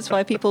 This is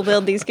why people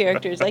build these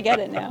characters. I get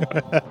it now.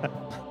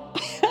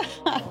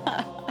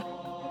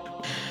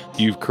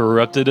 You've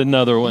corrupted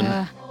another one.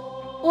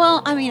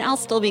 Well, I mean, I'll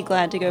still be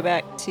glad to go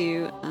back to,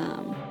 you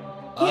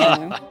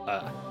know.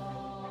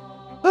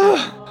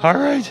 All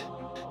right.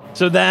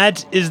 So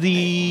that is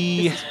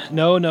the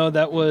no.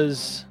 That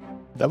was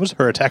That was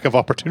her attack of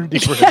opportunity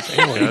for his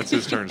family. Yeah, that's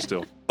his turn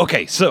still.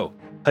 okay. So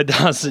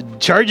Hadassah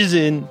charges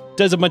in,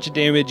 does a bunch of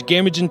damage.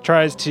 Gamagen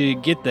tries to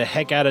get the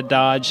heck out of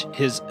dodge.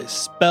 His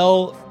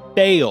spell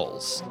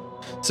fails,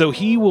 so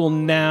he will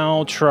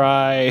now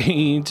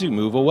try to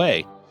move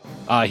away.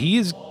 He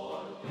is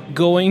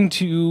going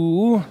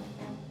to,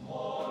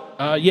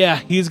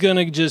 he's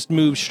gonna just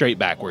move straight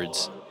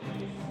backwards.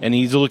 And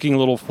he's looking a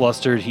little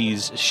flustered.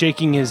 He's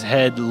shaking his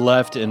head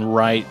left and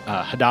right.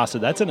 Hadassah,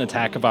 that's an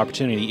attack of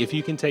opportunity if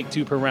you can take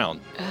 2 per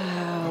round.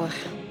 Oh,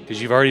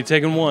 Because you've already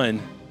taken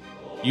 1.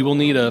 You will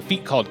need a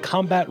feat called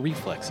Combat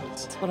Reflexes.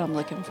 that's what I'm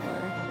looking for.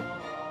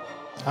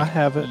 I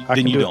have it.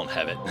 Then you don't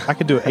have it. I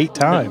can do it 8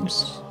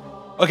 times.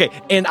 Okay,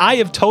 and I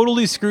have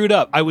totally screwed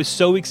up. I was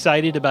so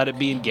excited about it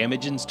being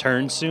Gamagen's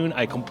turn soon,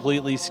 I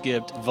completely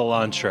skipped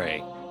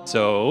Volantre.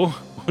 So,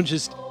 we'll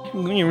just...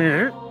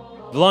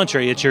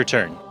 Volantre, it's your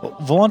turn. Well,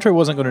 Volantre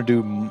wasn't going to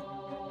do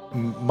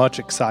much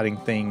exciting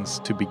things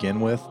to begin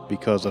with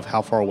because of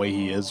how far away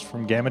he is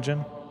from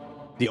Gamagen.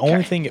 The only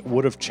Okay. thing it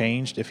would have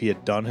changed if he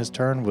had done his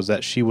turn was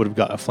that she would have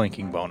got a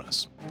flanking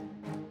bonus.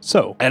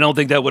 So, I don't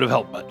think that would have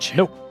helped much.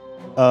 nope.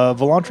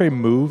 Volantre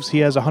moves. He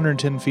has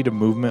 110 feet of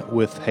movement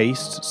with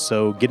haste,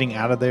 so getting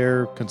out of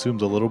there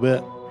consumes a little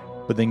bit,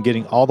 but then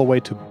getting all the way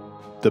to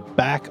the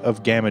back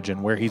of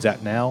Gamagen, where he's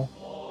at now,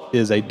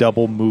 is a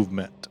double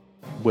movement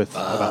with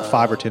about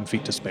 5 or 10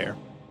 feet to spare.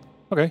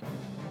 Okay.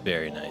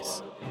 Very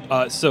nice.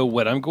 So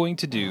what I'm going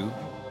to do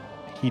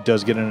he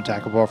does get an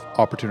attack of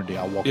opportunity.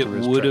 I'll walk It through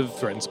his would've-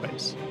 threatened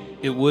space.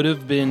 It would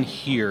have been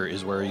here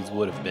is where he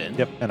would have been.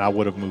 Yep, and I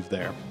would have moved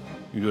there.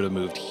 You would have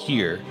moved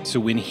here. So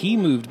when he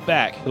moved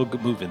back, he'll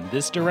move in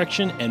this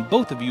direction, and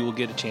both of you will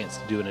get a chance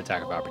to do an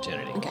attack of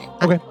opportunity. Okay.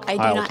 Okay, I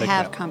do I'll not take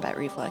have that. combat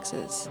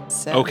reflexes.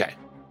 So Okay.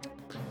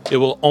 It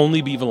will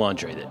only be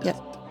Volantre that does Yep.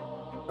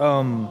 it.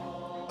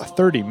 A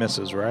 30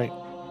 misses, right?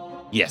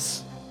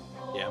 Yes.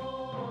 Yeah.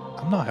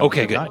 I'm not having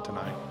Okay, a good good. night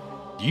tonight.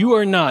 You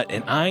are not,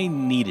 and I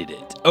needed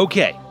it.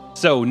 Okay.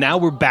 So now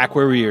we're back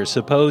where we are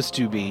supposed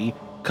to be.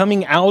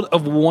 Coming out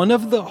of one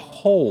of the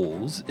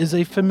holes is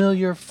a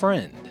familiar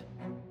friend.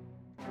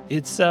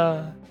 It's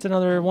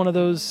another one of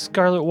those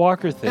Scarlet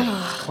Walker things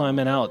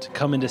climbing out,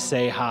 coming to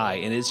say hi,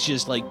 and it's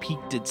just like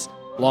peeked its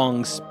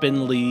long,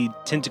 spindly,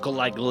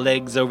 tentacle-like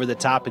legs over the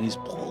top, and he's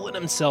pulling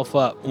himself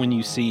up when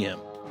you see him.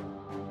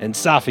 And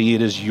Safi,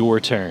 it is your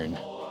turn.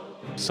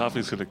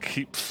 Safi's going to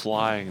keep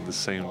flying the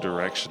same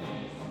direction.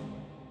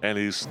 And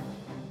he's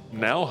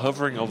now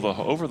hovering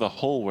over the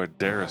hole where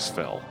Darius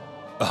fell.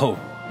 Oh,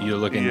 you're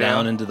looking Yeah,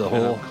 down into the and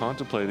hole. I'm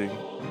contemplating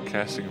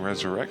casting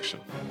Resurrection.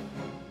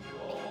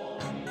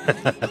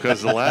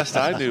 Because the last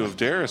I knew of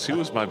Darius, he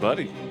was my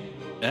buddy.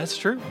 That's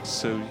true.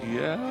 So,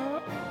 yeah.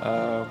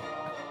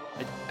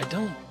 I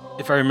don't,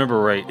 if I remember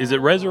right, is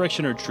it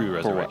resurrection or true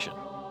what? resurrection?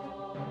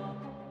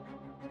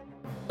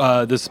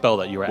 The spell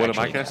that you were What am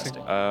actually I casting?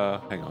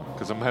 Hang on.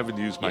 Because I'm having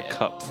to use my Yeah.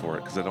 cup for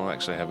it because I don't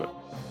actually have it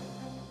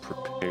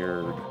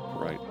prepared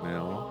right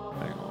now.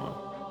 Hang on.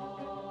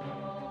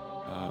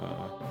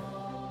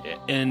 Yeah,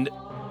 and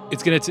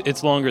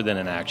it's longer than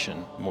an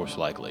action, most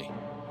likely.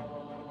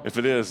 If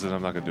it is, then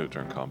I'm not going to do it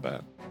during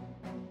combat.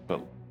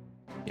 But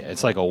Yeah,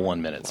 it's like a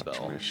 1 minute watch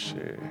spell. me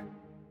share.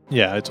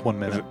 Yeah, it's 1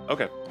 Is minute. it?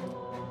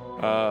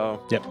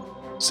 Okay.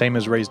 Same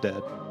as Raise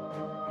Dead.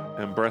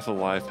 And Breath of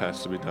Life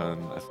has to be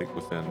done, I think,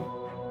 within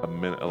a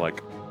minute,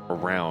 like a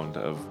round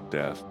of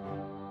death.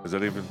 Is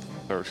that even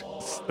 30?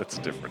 That's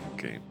a different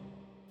game.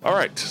 All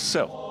right,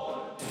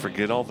 so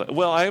forget all that.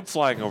 Well, I am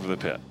flying over the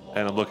pit,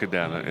 and I'm looking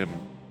down and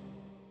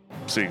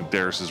I'm seeing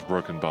Darius's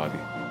broken body.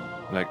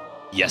 Like,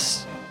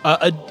 Yes.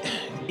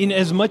 In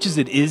as much as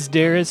it is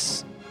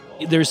Darius,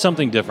 there's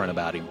something different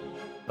about him.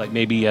 Like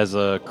maybe he has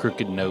a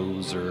crooked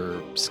nose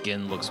or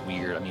skin looks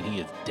weird. I mean,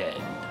 he is dead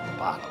at the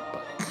bottom,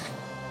 but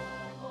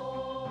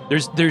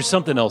there's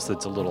something else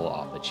that's a little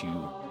off that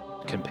you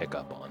can pick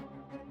up on.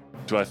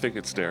 do I think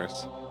it's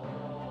Darius?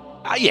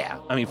 Yeah,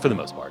 I mean, for the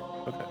most part.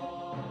 Okay.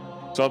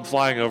 So I'm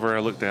flying over and I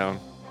look down.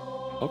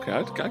 Okay,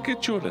 I'll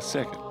get you in a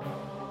second.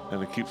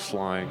 And it keeps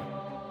flying.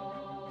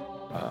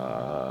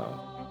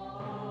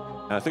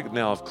 And I think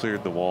now I've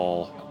cleared the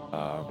wall.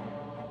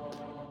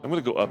 I'm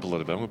going to go up a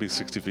little bit. I'm going to be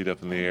 60 feet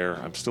up in the air.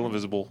 I'm still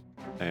invisible,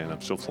 and I'm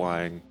still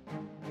flying,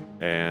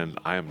 and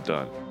I am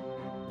done.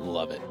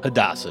 Love it.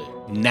 Hadassah,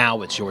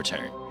 now it's your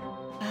turn.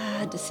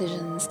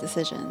 Decisions.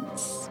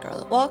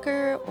 Scarlet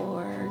Walker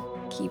or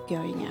keep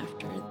going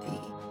after the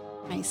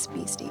Ice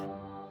Beastie?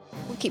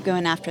 We'll keep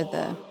going after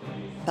the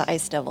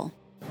Ice Devil.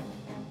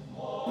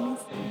 Let me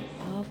see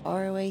how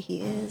far away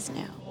he is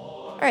now.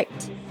 All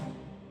right.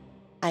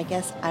 I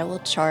guess I will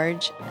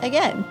charge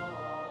again.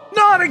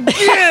 Not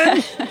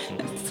again!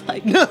 It's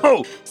like,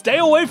 No! Stay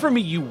away from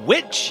me, you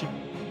witch!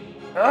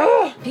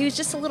 Ugh. if he was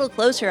just a little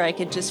closer, I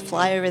could just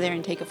fly over there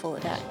and take a full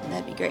attack. And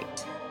that'd be great.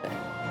 But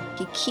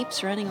he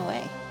keeps running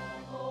away.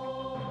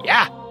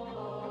 Yeah!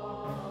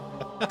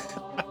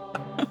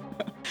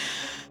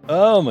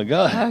 Oh my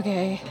god.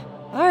 Okay.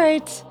 All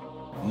right.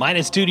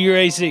 -2 to your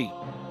AC.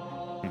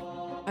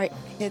 All right.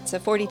 It's a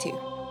 42.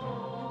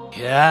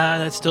 Yeah,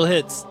 that still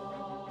hits.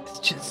 It's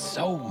just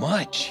so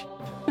much.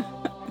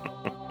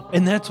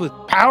 And that's with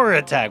power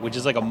attack, which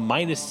is like a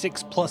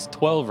 -6 plus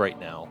 12 right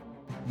now.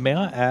 May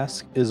I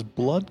ask, is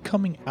blood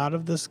coming out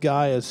of this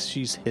guy as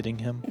she's hitting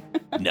him?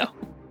 No.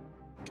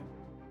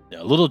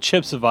 No, little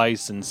chips of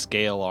ice and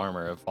scale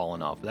armor have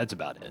fallen off. That's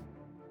about it.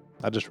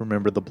 I just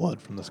remember the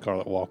blood from the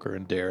Scarlet Walker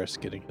and Darius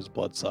getting his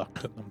blood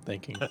sucked. And I'm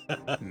thinking,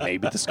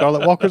 maybe the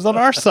Scarlet Walker's on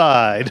our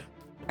side.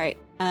 All right.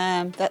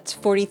 That's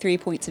 43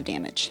 points of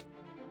damage.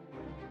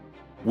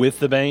 With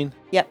the Bane?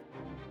 Yep.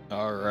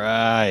 All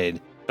right.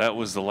 That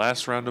was the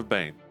last round of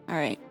Bane. All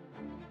right.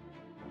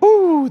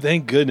 Woo,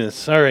 thank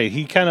goodness. All right,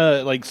 he kind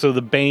of so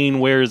the Bane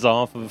wears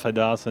off of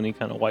Hadassah and he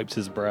kind of wipes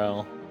his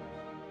brow.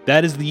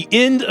 That is the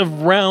end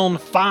of round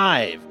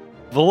 5.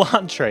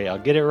 Volantre, I'll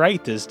get it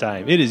right this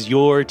time. It is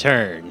your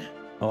turn.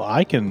 Well,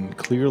 I can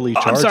clearly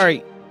Oh, charge. I'm sorry.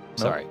 Nope.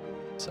 Sorry.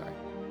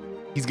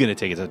 He's going to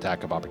take his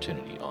attack of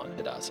opportunity on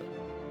Hadassah.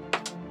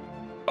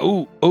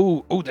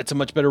 Oh, that's a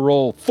much better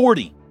roll.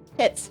 40.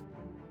 Hits.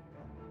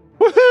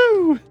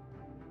 Woohoo!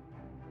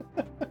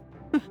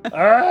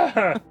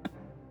 Ah!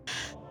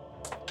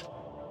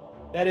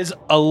 That is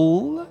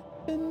 11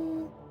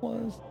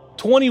 plus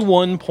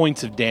 21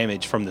 points of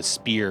damage from the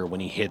spear when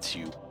he hits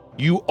you.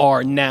 You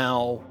are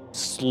now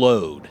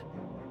slowed.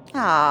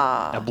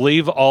 I Ah.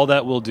 believe all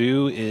that will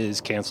do is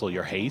cancel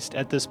your haste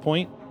at this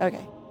point,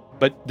 Okay.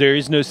 but there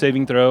is no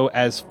saving throw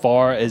as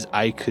far as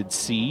I could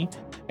see.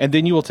 And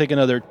then you will take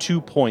another 2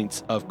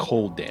 points of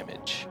cold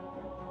damage.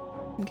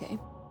 Okay.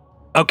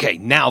 Okay,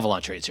 now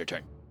Volantre, it's your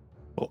turn.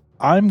 Well,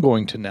 I'm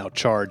going to now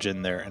charge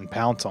in there and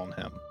pounce on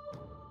him.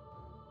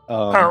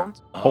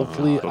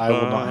 Hopefully, I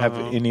will not have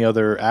any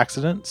other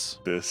accidents.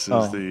 This is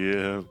Oh.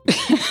 the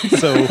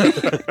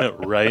So,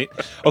 Right.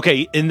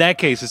 Okay, in that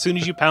case, as soon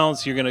as you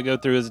pounce, you're going to go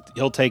through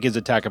he'll take his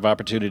attack of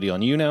opportunity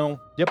on you now.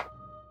 Yep.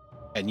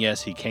 And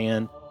yes, he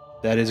can.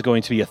 That is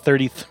going to be a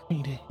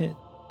 33 to hit.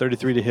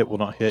 33 to hit will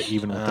not hit,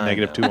 even with the I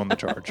 -2 know. on the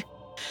charge.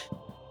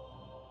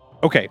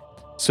 Okay,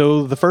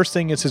 so the first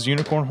thing is his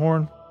unicorn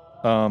horn.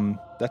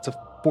 That's a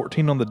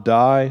 14 on the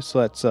die, so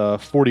that's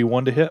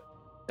 41 to hit.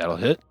 That'll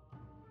hit.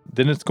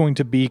 Then it's going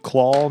to be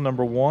claw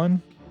number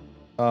 1,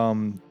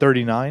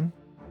 39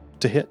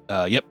 to hit.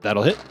 Yep,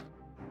 that'll hit.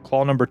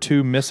 Claw number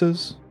 2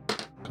 misses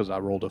because I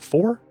rolled a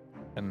 4,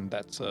 and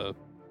that's a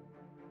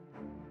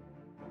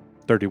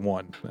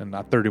 31, and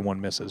not 31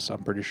 misses.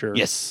 I'm pretty sure.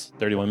 Yes,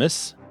 31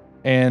 miss.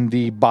 And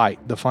the bite,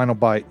 the final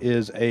bite,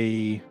 is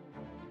a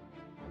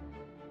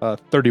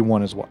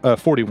 31 as well.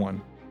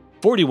 41.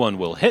 41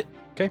 will hit.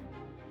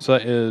 So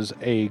that is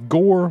a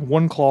gore,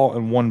 1 claw,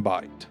 and 1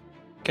 bite.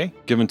 Okay,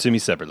 give them to me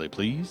separately,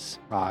 please.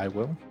 I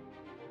will.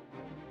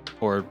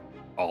 Or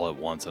all at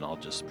once, and I'll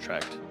just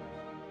subtract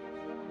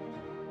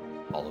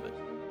all of it.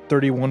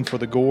 31 for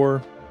the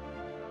gore,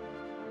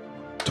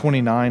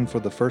 29 for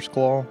the first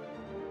claw,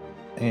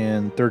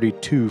 and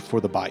 32 for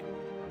the bite.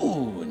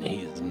 Ooh, and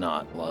he's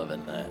not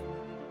loving that.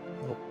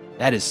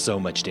 That is so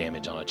much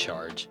damage on a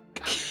charge.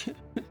 God.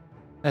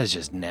 That is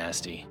just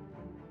nasty.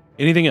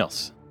 Anything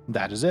else?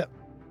 That is it.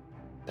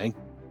 Thank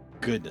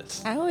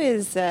goodness. How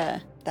is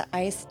the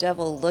ice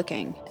devil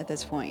looking at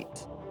this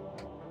point?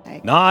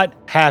 Not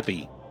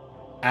happy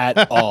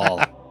at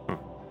all.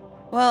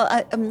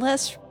 Well, I'm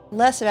less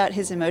about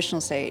his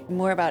emotional state,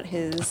 more about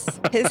his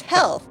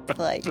health.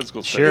 Like,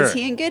 physical state. Sure. is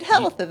he in good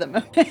health at the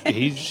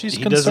moment? She's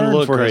he doesn't concerned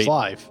look for great. his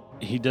life.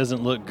 He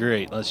doesn't look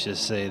great. Let's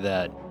just say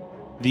that.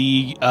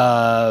 The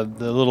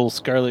little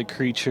scarlet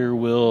creature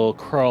will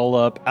crawl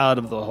up out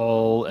of the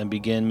hole and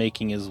begin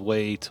making his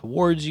way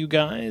towards you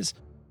guys.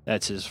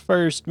 That's his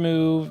first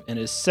move, and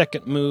his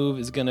second move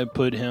is going to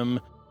put him,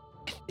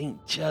 I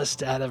think,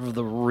 just out of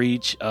the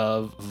reach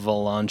of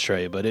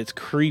Volantre, but it's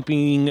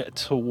creeping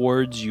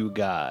towards you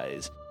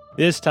guys.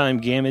 This time,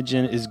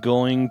 Gamagen is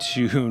going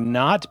to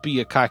not be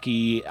a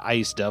cocky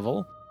ice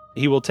devil.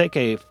 He will take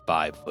a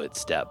 5-foot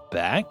step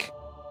back,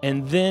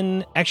 and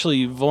then,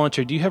 actually,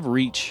 Volantre, do you have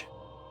reach?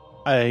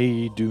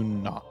 I do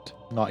not.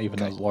 Not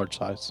even Okay. a large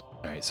size.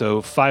 All right,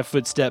 so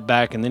 5-foot step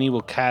back, and then he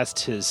will cast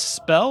his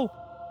spell,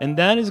 and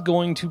that is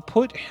going to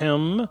put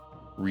him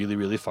really,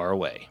 really far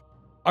away.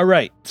 All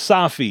right,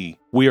 Safi,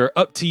 we are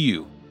up to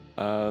you.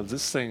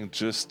 This thing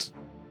it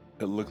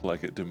looked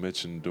like it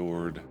dimension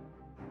doored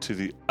to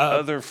the Uh,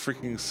 other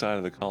freaking side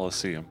of the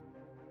Colosseum.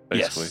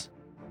 Basically. Yes,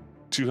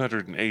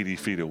 280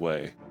 feet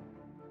away.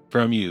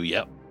 from you,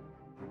 yep.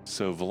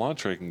 So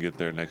Volantre can get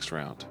there next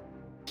round.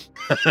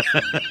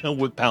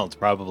 With pounce,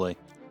 probably.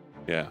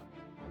 Yeah.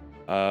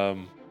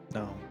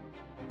 No.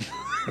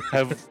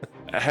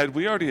 Had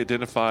we already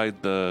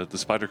identified the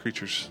spider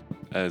creatures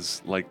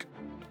as like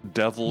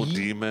devil, Ye-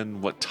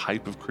 demon, what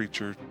type of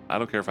creature? I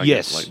don't care if I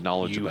Yes, get like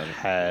knowledge you about it.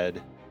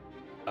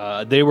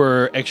 had. They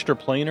were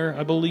extraplanar,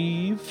 I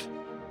believe.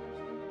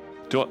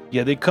 Do I,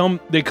 Yeah, they come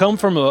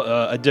from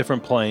a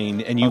different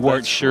plane, and you Oh, weren't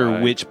that's sure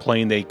right. which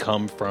plane they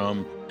come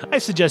from. I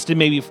suggested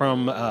maybe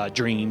from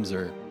dreams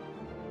or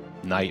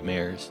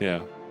nightmares.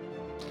 yeah.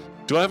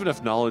 Do I have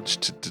enough knowledge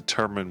to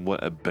determine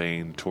what a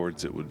bane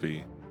towards it would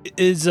be?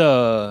 Is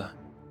I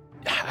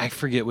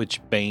forget which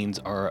banes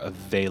are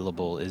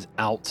available. Is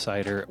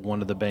Outsider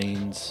one of the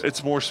banes?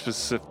 It's more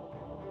specific.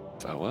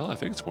 Well, I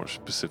think it's more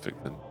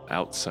specific than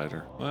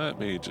outsider. Let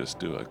me just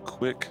do a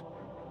quick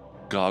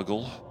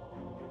goggle.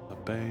 A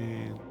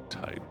bane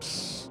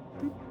types.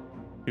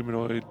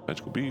 Humanoid,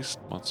 magical beast,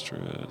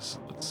 monstrous.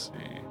 Let's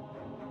see.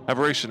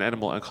 Aberration,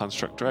 animal, and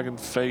construct. Dragon,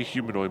 fey,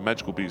 humanoid,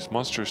 magical beast,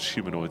 monstrous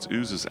humanoids,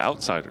 oozes,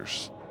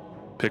 outsiders.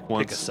 Pick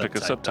one. Pick a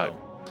subtype.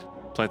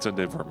 though. Plants,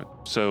 undead, vermin.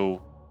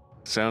 So,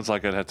 sounds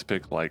like I'd have to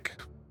pick like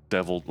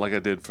devil, like I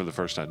did for the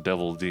first time,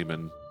 devil,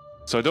 demon.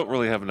 So I don't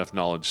really have enough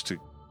knowledge to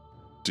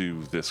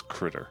do this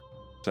critter.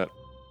 Is that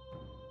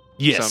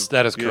Yes, sound-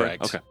 that is yeah?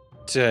 correct. Okay.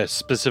 To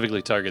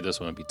specifically target this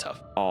one would be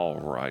tough. All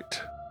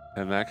right.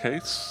 In that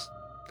case,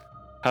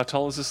 how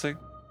tall is this thing?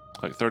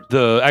 Like 30.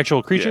 The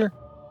actual creature,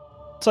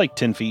 it's like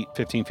 10 feet,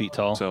 15 feet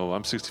tall. So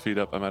I'm 60 feet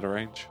up. I'm out of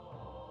range.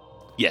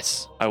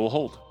 Yes. I will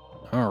hold.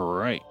 All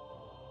right.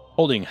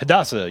 Holding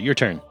Hadassah, your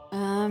turn.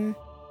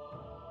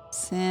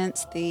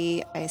 Since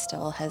the ice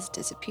devil has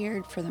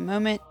disappeared for the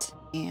moment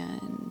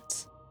and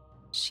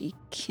she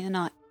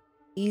cannot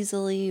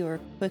easily or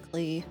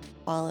quickly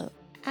follow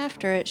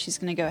after it, she's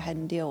going to go ahead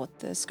and deal with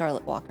the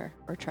Scarlet Walker,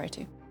 or try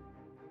to.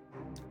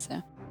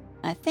 So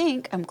I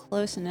think I'm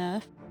close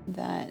enough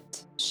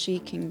that she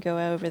can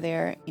go over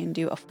there and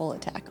do a full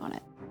attack on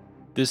it.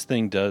 This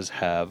thing does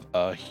have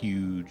a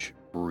huge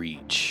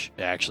reach.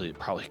 Actually, it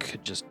probably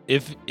could just,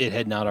 if it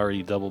had not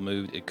already double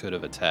moved, it could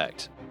have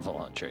attacked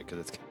Volantre because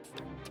it's.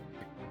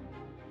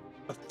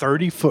 A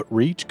 30-foot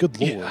reach? Good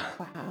lord. Yeah.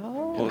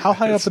 Wow. Well, How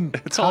high up it's- in-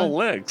 It's all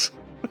legs.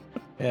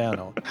 Yeah, I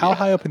know. How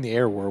high up in the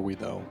air were we,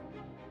 though?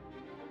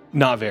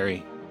 Not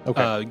very.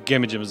 Okay.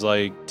 Gamagen was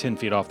like 10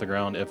 feet off the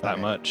ground, if that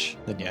Okay. much.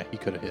 Then, yeah, he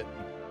could have hit.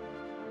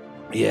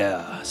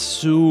 Yeah.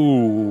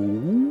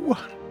 So.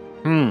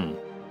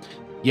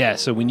 Yeah,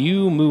 so when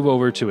you move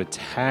over to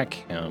attack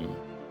him,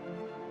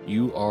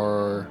 you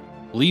are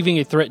leaving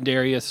a threatened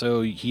area,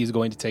 so he's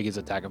going to take his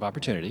attack of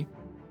opportunity.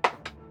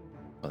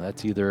 Well,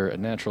 that's either a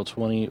natural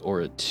 20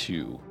 or a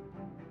 2.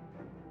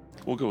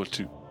 We'll go with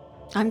 2.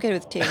 I'm good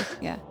with 2.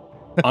 Yeah.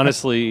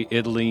 Honestly,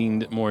 it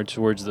leaned more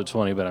towards the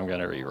 20, but I'm going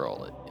to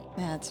re-roll it.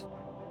 That's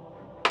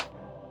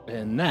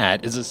And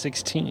that is a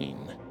 16.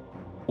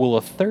 Will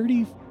a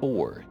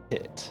 34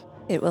 hit?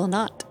 it will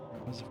not.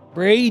 I was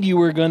afraid you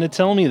were going to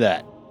tell me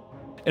that.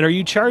 And are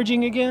you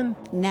charging again?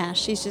 Nah,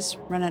 she's just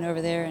running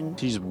over there and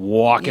She's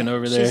walking Yeah,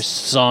 over there, she's-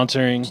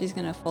 sauntering. she's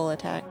gonna full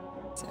attack.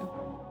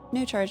 So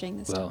no charging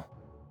this time.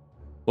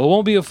 Well, it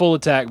won't be a full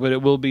attack, but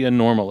it will be a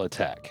normal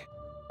attack.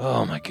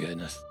 Oh my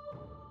goodness.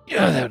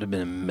 Yeah, that would have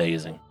been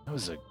amazing. That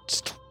was all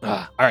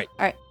right. All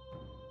right.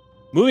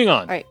 Moving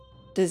on. All right.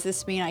 Does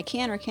this mean I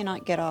can or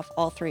cannot get off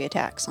all 3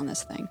 attacks on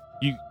this thing?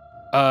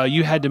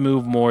 You had to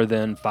move more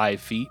than 5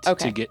 feet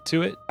Okay. to get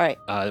to it. All right.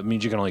 It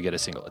means you can only get a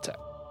single attack.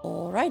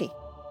 Alrighty.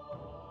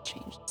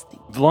 Change this thing.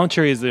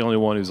 Volantre is the only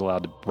one who's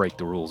allowed to break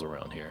the rules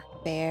around here.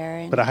 Fair.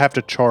 And But I have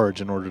to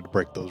charge in order to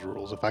break those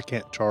rules. If I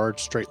can't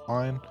charge straight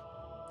line,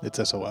 it's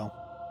SOL.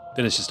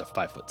 Then it's just a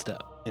 5-foot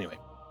step. Anyway.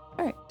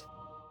 all right.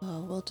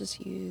 Well, we'll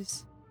just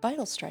use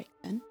Vital Strike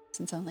then,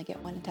 since I only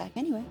get 1 attack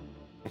anyway.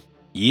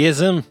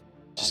 Yism.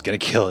 Just gonna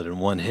kill it in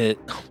one hit.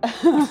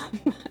 I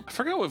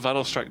forgot what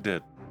Vital Strike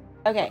did.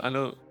 Okay. I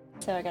know.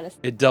 So I got a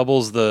It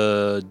doubles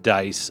the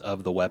dice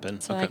of the weapon.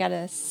 so I Okay. got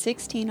a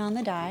 16 on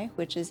the die,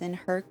 which is in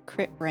her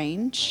crit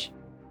range.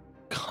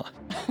 God.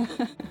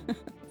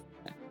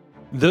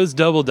 Those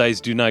double dice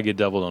do not get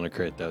doubled on a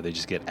crit, though. They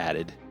just get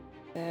added.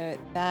 So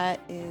that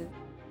is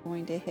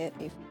going to hit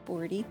a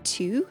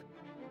 42.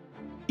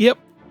 Yep,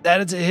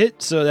 that is a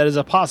hit. So that is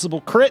a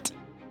possible crit.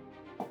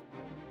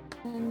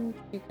 And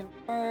to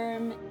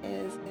confirm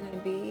is going to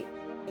be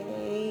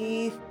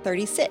a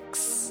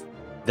 36.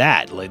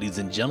 That, ladies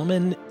and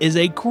gentlemen, is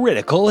a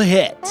critical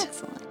hit.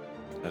 Excellent.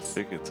 I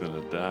think it's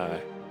gonna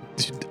die.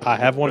 I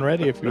have one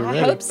ready if you're I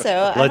ready. hope so.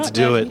 I Let's don't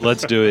do know it. if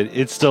Let's do it.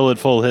 It's still at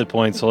full hit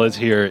points, so let's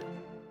hear it.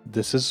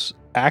 This is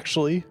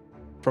actually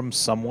from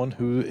someone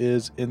who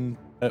is in.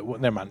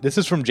 Never mind. This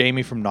is from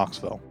Jamie from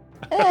Knoxville.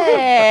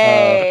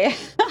 Hey!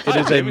 It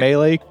is a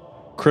melee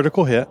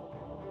critical hit,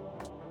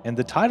 and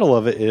the title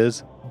of it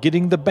is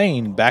Getting the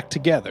Bane Back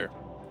Together.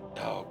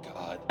 Oh,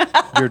 God.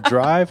 Your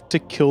drive to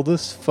kill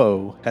this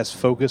foe has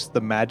focused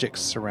the magic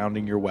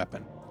surrounding your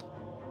weapon.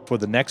 For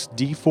the next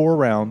D4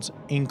 rounds,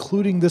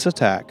 including this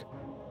attack,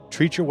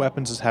 treat your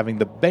weapons as having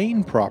the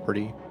Bane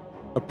property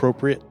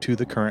appropriate to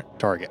the current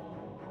target.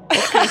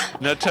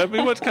 Now tell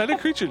me what kind of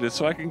creature it is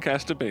so I can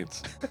cast a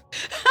Banes.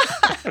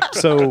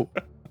 So,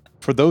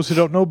 for those who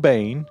don't know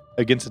Bane,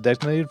 against a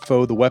designated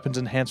foe, the weapon's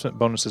enhancement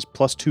bonus is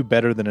 +2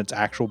 better than its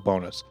actual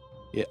bonus.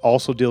 It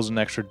also deals an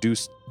extra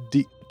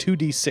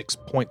 2d6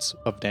 points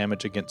of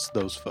damage against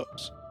those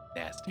foes.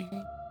 Nasty.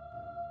 All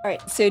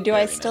right, so do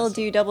I Very still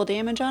nasty. do double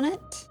damage on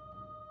it?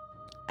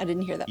 I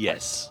didn't hear that. part.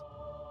 Yes.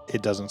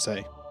 It doesn't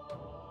say.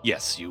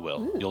 Yes, you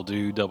will. Ooh. You'll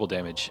do double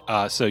damage.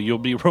 So you'll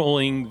be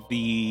rolling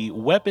the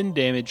weapon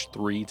damage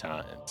 3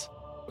 times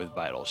with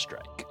Vital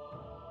Strike.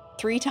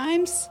 3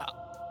 times?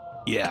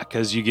 Yeah,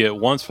 because you get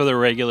once for the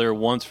regular,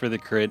 once for the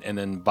crit, and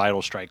then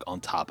Vital Strike on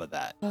top of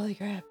that. Holy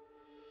crap.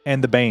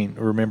 And the Bane.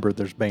 Remember,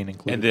 there's Bane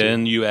included. And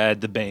then you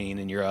add the Bane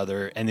in your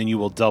other, and then you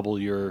will double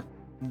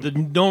the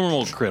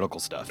normal critical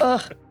stuff.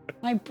 Ugh,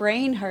 my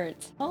brain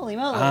hurts. Holy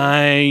moly.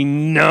 I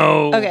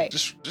know. Okay.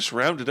 Just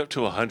round it up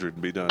to 100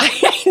 and be done.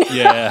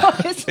 Yeah.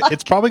 It's like-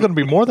 It's probably going to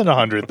be more than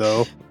 100,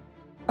 though.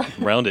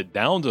 Round it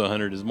down to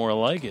 100 is more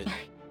like it.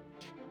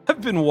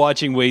 I've been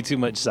watching way too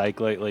much Psych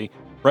lately.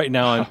 Right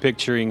now, I'm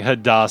picturing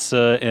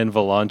Hadassah and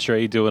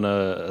Volantre doing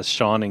a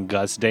Sean and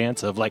Gus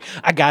dance of like,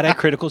 I got a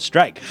critical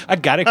strike. I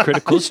got a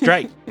critical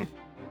strike.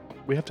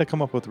 We have to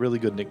come up with really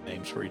good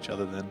nicknames for each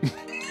other then.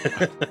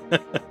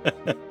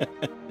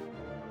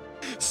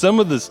 Some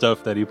of the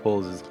stuff that he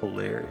pulls is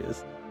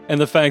hilarious. And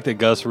the fact that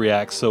Gus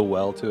reacts so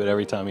well to it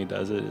every time he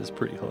does it is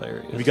pretty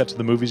hilarious. Have you got to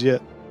the movies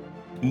yet?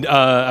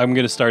 I'm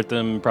going to start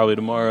them probably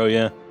tomorrow,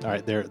 yeah. All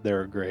right,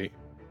 they're great.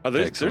 Are they,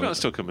 they're Excellent. not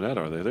still coming out,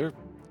 are they? They're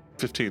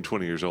 15,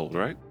 20 years old,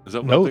 right? Is that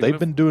what I'm No, thinking they've of?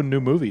 been doing new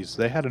movies.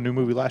 They had a new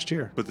movie last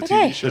year. But the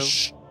Okay. TV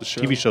show? The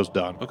show? TV show's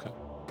done. Okay.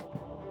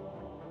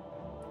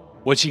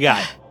 What you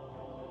got?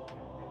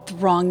 The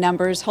wrong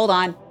numbers. Hold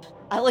on.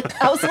 I was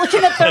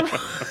looking at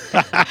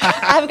the.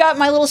 I've got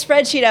my little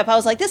spreadsheet up. I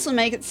was like, this will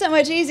make it so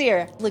much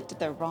easier. Looked at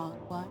the wrong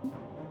one.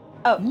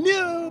 Oh,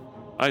 No.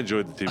 I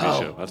enjoyed the TV Oh.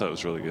 show. I thought it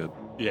was really good.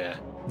 Yeah.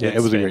 Yeah, it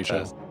It's was a great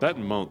fantastic. show. That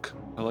and Monk.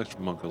 I liked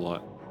Monk a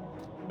lot.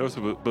 Those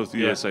were both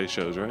Yeah. USA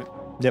shows, right?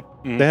 Yep.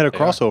 Mhm, They had a they are.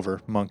 crossover,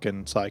 Monk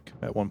and Psych,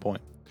 at one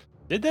point.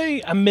 Did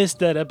they? I missed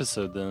that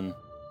episode then.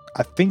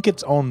 I think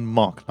it's on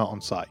Monk, not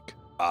on Psych.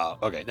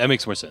 Okay, that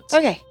makes more sense.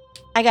 Okay,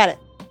 I got it.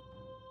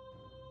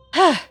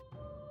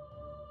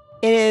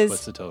 It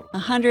What's is the total?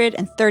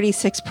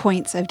 136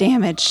 points of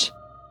damage.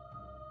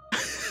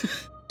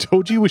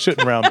 Told you we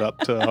shouldn't round up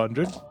to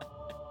 100.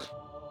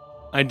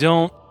 I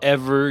don't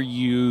ever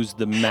use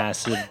the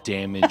massive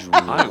damage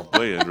I rule,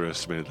 way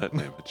underestimated that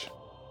damage.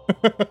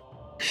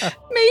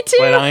 Me too.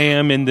 but I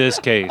am in this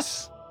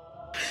case.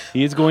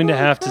 He is going to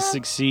have to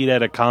succeed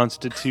at a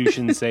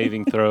Constitution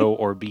saving throw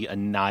or be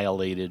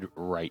annihilated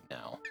right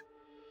now.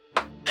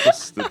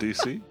 What's the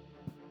DC?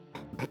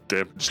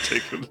 Damage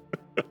taken.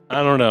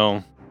 I don't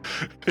know.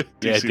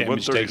 Yeah, DC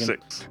damage taken.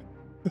 136.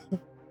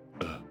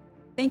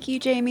 Thank you,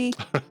 Jamie.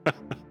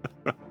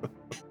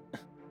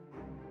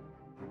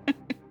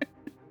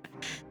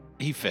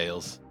 He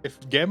fails. If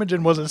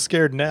Gamagen wasn't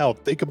scared now,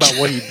 think about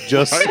what he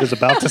just Right? is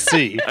about to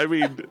see. I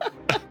mean,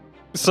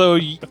 So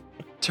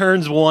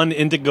turns one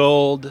into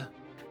gold,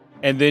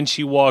 and then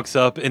she walks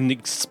up, and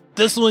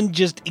this one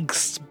just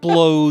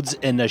explodes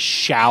in a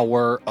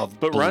shower of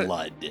But right-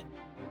 blood.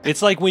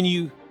 It's like when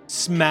you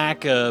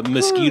smack a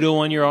mosquito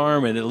on your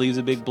arm and it leaves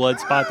a big blood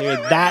spot there.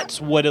 That's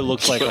what it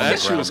looks like but on the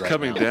as she ground was right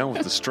coming now. down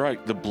with the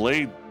strike, the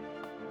blade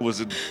was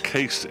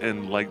encased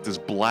in like this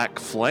black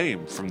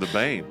flame from the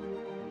bane.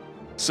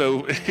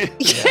 So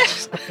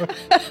Yes.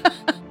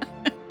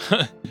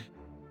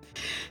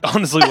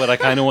 Honestly, what I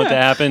kind of want to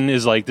happen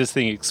is like this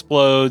thing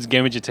explodes,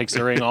 Gamagen takes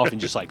the ring off and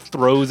just like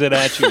throws it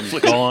at you and it's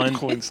gone.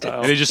 Coin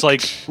style. And it just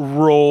like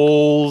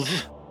rolls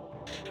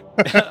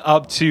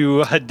up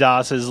to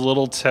Hadassah's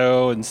little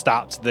toe and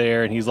stops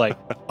there. And he's like,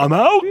 I'm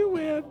out. You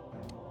win.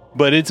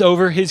 But it's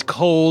over his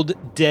cold,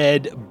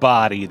 dead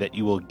body that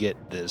you will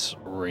get this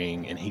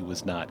ring. And he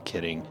was not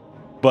kidding.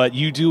 But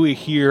you do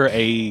hear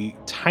a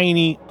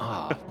tiny,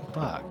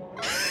 fuck.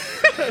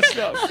 That's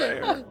not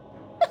fair.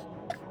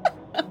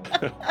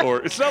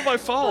 Or it's not my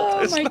fault. Oh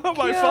it's my not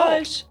my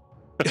fault.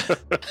 gosh.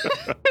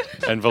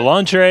 And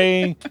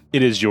Volantre,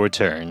 it is your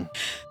turn.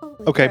 Holy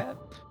Okay. crap.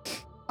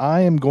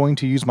 I am going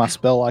to use my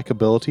spell-like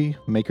ability,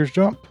 Maker's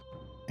Jump,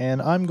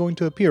 and I'm going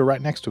to appear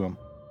right next to him.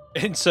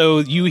 And so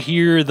you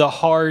hear the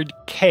hard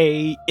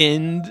K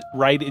end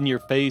right in your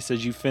face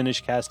as you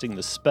finish casting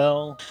the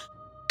spell.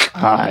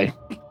 Hi.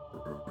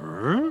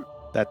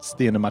 That's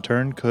the end of my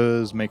turn,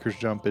 because Maker's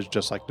Jump is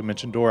just like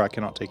Dimension Door. I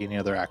cannot take any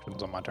other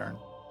actions on my turn.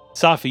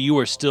 Safi, you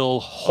are still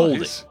holding.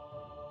 Nice.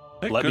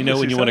 Thank Let me know goodness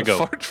when he's you wanna out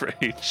go. of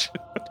Fart rage.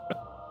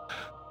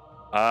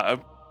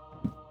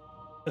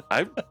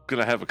 I'm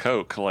gonna have a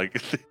Coke.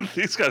 Like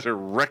these guys are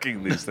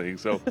wrecking these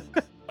things, so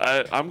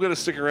I'm gonna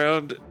stick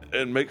around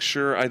and make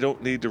sure I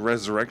don't need to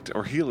resurrect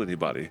or heal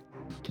anybody.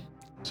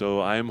 So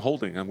I am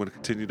holding. I'm gonna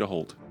continue to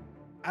hold.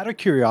 Out of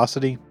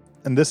curiosity,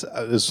 and this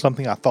is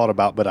something I thought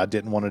about but I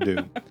didn't want to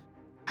do,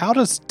 how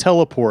does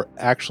teleport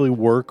actually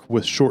work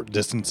with short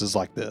distances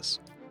like this?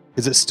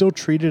 Is it still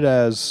treated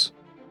as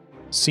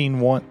seen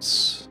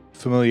once,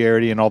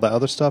 familiarity, and all that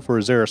other stuff, or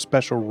is there a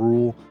special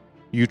rule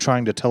you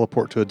trying to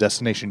teleport to a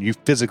destination you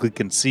physically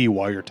can see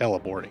while you're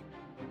teleporting?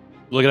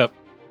 Look it up.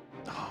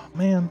 Oh,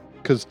 man.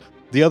 Because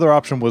the other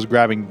option was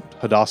grabbing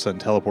Hadassah and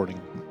teleporting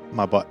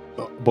my butt,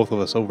 both of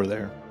us over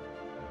there.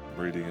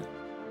 I'm reading it.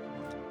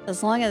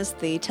 As long as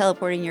the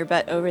teleporting your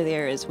butt over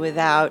there is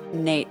without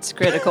Nate's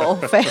critical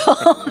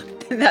fail,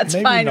 then that's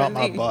Maybe fine not with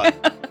my me.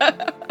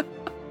 butt.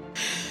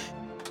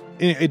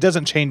 It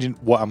doesn't change in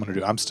what I'm going to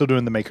do. I'm still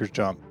doing the Maker's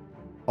Jump.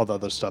 All the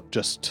other stuff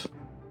just...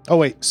 Oh,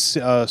 wait.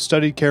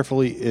 Studied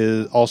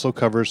carefully also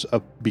covers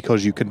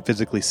because you can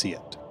physically see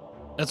it.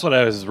 That's what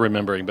I was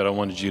remembering, but I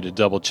wanted you to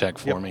double check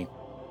for Yep. me.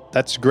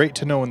 That's great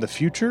to know in the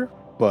future,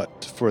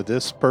 but for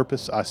this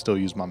purpose, I still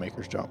use my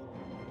Maker's Jump.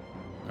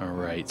 All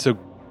right. So,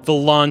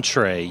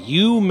 Volantre,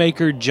 you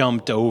Maker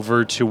jumped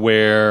over to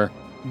where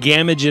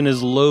Gamagen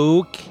is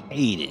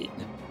located.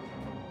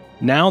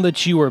 Now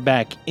that you are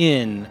back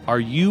in, are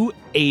you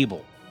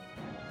able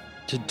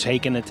to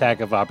take an attack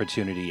of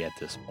opportunity at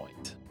this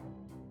point?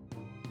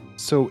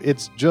 So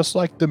it's just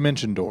like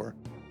Dimension Door,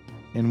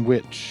 in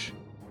which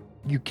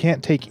you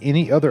can't take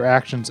any other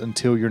actions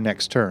until your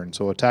next turn.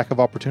 So attack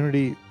of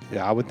opportunity,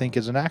 yeah, I would think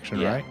is an action,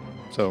 Yeah. right?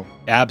 So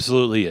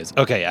Absolutely is.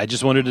 Okay, I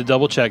just wanted to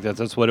double check that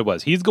that's what it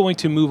was. He's going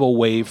to move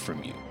away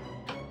from you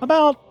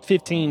about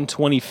 15,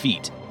 20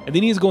 feet. And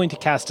then he's going to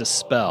cast a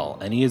spell,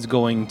 and he is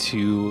going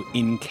to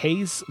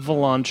encase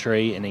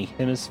Volantre in a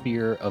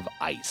hemisphere of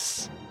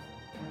ice.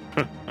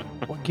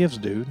 what gives,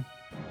 dude?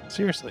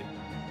 Seriously.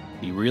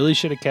 He really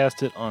should have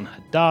cast it on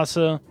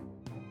Hadassah,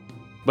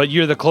 but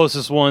you're the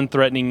closest one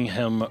threatening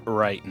him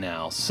right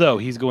now. So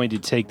he's going to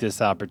take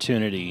this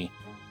opportunity,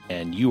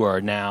 and you are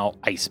now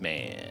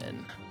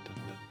Iceman.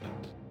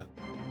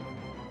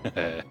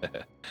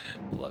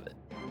 Love it.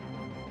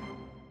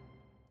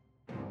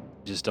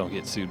 Just don't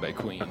get sued by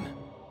Queen.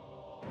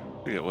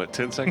 You got what?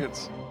 10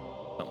 seconds?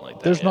 Something like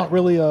that. There's yeah. not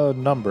really a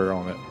number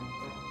on it.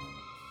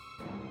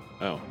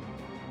 Oh,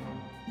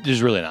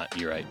 There's really not.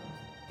 You're right.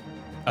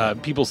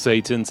 People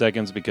say 10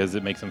 seconds because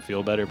it makes them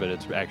feel better, but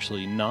it's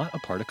actually not a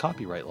part of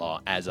copyright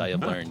law, as I have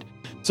learned.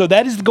 So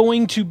that is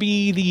going to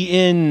be the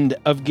end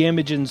of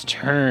Gamagen's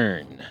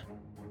turn.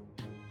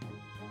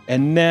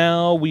 And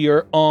now we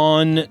are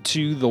on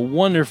to the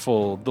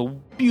wonderful, the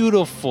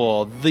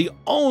beautiful, the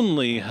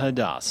only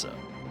Hadassah.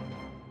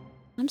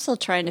 I'm still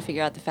trying to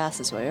figure out the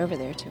fastest way over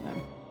there to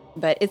him.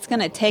 But it's going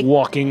to take...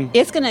 Walking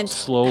It's going to...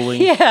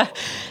 slowly. Yeah.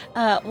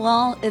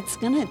 Well, it's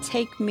going to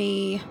take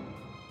me...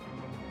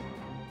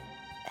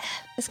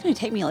 It's going to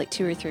take me like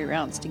 2 or 3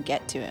 rounds to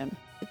get to him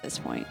at this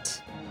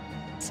point.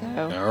 So...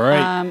 All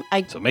right.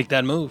 I So make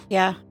that move.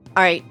 Yeah.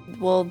 All right.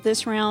 Well,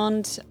 this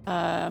round,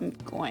 I'm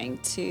going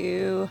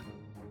to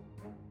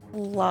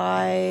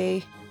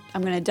fly.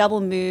 I'm going to double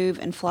move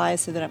and fly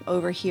so that I'm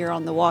over here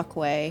on the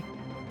walkway.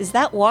 Is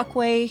that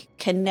walkway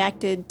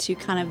connected to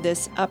kind of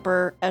this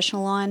upper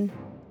echelon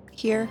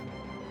here?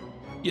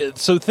 Yeah,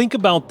 so think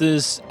about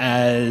this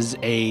as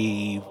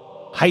a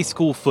high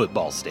school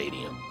football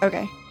stadium.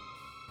 Okay.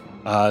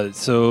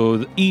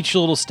 So each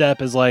little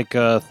step is like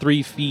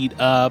 3 feet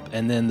up,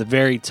 and then the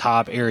very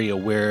top area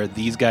where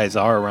these guys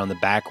are around the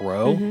back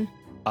row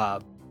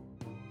Mhm.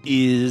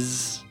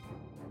 is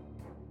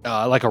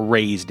like a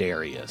raised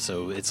area.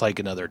 So it's like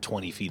another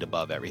 20 feet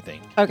above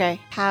everything. Okay.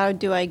 How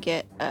do I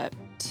get up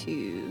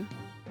to...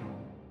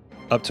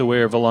 Up to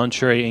where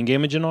Volantre and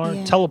Gamagen are,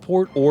 Yeah.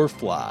 teleport or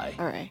fly.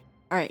 All right.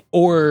 All right.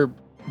 Or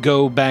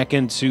go back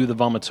into the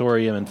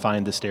vomitorium and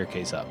find the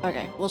staircase up.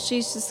 Okay. Well,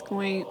 she's just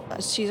going...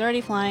 She's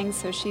already flying,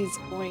 so she's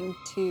going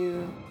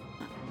to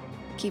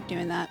keep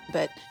doing that.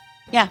 But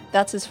yeah,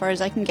 that's as far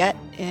as I can get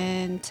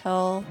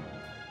until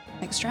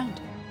next round.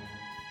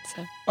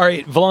 So All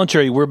right,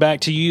 Volantre, we're back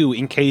to you.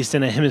 Encased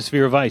in a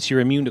hemisphere of ice, you're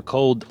immune to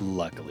cold,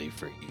 luckily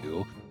for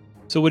you.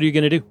 So what are you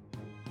going to do?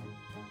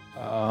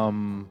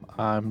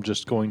 I'm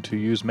just going to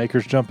use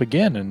Maker's Jump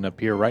again and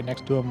appear right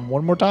next to him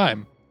one more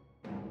time.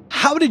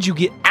 How did you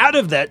get out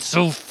of that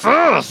so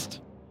fast?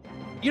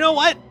 You know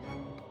what?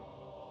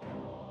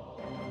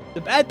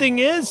 The bad thing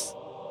is,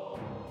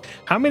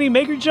 how many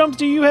maker jumps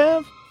do you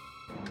have?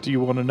 Do you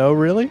want to know,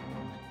 really?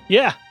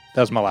 Yeah,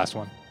 That was my last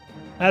one.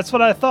 that's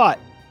what I thought.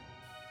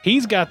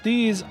 He's got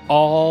these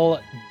all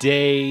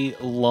day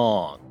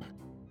long.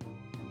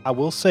 I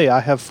will say I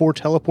have 4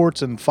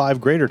 teleports and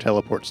 5 greater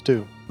teleports,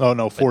 too. Oh,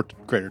 no, 4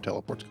 greater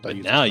teleports. 'cause I But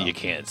used now this you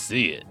can't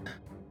see it.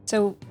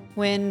 So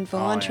when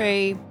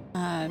Volantre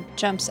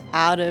jumps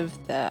out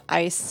of the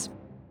ice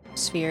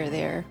sphere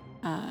there,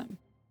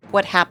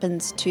 what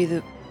happens to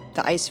the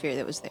ice sphere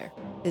that was there?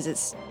 Is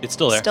it It's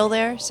still there. still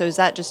there? So is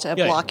that just a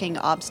Yeah. blocking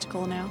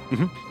obstacle now?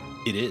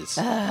 It is.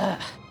 Dang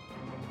it.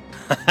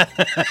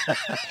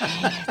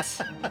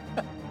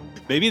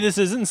 Maybe this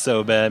isn't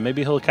so bad.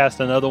 Maybe he'll cast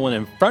another one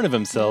in front of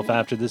himself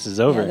after this is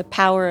over. Yeah, the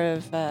power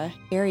of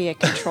area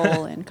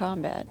control in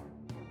combat.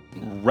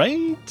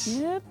 Right?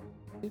 Yep.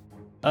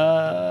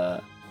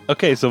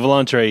 Okay, so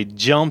Volantre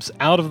jumps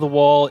out of the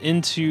wall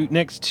into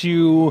next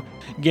to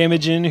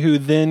Gamagen, who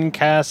then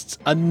casts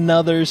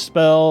another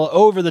spell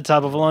over the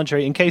top of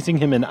Volantre, encasing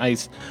him in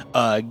ice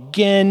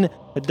again.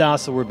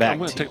 Hadassah, we're back I'm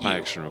going to to take you. my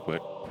action real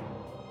quick.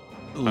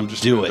 Ooh, I'm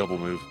just do going it. to double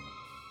move.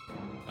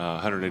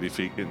 180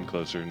 feet, getting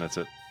closer, and that's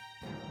it.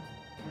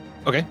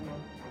 Okay.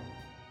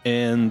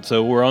 And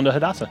so we're on to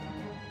Hadassah.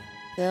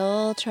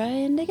 Still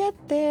trying to get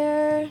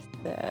there.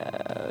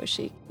 So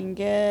she can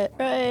get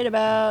right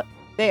about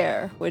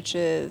there, which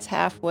is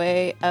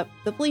halfway up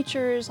the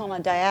bleachers on a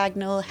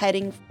diagonal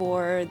heading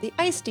for the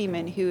ice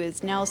demon, who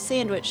is now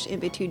sandwiched in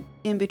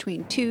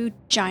between 2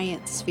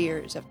 giant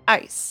spheres of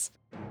ice.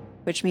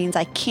 Which means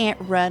I can't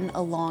run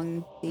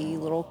along the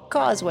little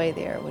causeway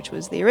there, which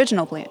was the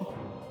original plan.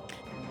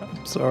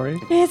 I'm sorry.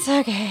 It's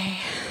okay.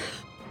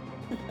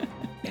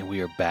 And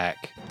we are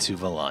back to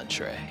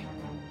Volantre.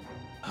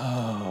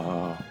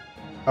 Oh.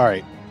 All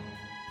right.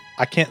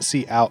 I can't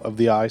see out of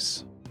the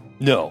ice.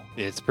 No,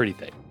 it's pretty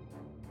thick.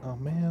 Oh,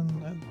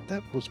 man.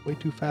 That was way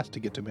too fast to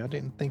get to me. I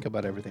didn't think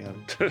about everything I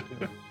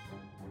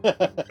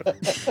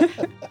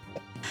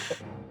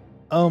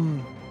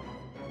did.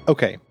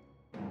 Okay.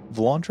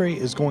 Volantre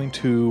is going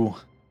to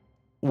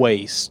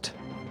waste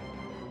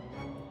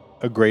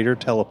a greater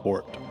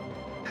teleport.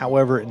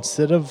 However,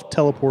 instead of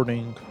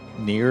teleporting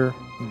near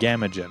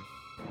Gamagen,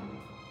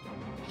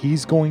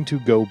 he's going to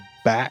go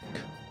back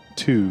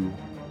to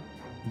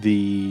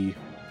the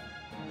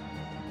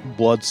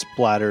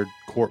blood-splattered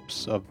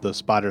corpse of the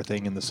spider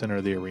thing in the center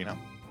of the arena.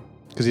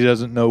 Because he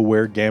doesn't know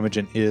where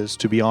Gamagen is,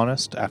 to be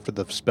honest, after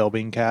the spell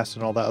being cast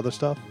and all that other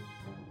stuff.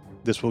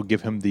 This will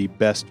give him the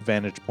best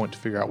vantage point to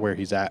figure out where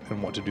he's at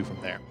and what to do from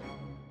there.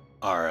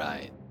 All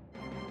right.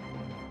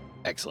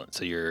 Excellent.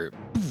 So you're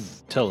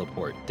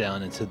teleport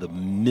down into the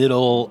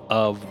middle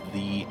of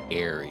the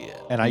area.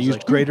 And I He's used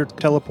like, greater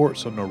teleport,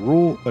 so no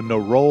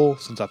roll.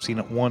 Since I've seen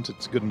it once,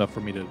 it's good enough for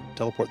me to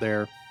teleport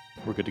there.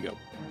 We're good to go.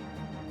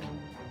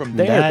 From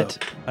there, That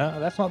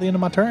that's not the end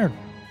of my turn.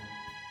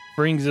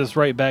 brings us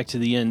right back to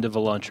the end of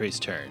Volantre's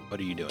turn. What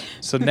are you doing?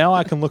 So now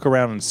I can look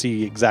around and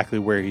see exactly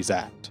where he's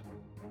at.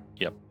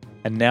 Yep.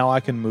 And now I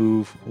can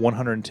move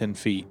 110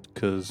 feet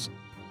because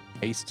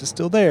haste is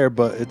still there,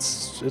 but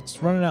it's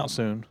running out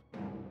soon.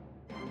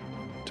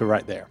 To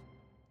right there.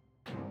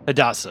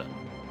 Hadassah,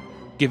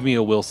 give me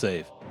a will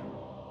save.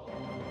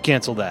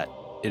 Cancel that.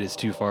 It is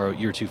too far.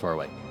 You're too far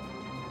away.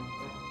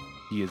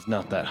 He is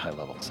not that high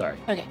level. Sorry.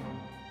 Okay.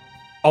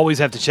 Always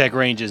have to check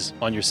ranges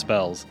on your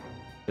spells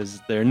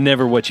because they're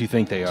never what you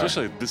think they are.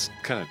 Especially at this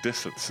kind of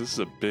distance. This is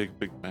a big,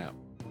 big map.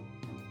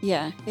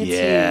 Yeah, it's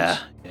yeah,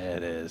 huge. yeah,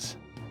 it is.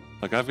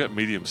 Like, I've got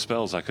medium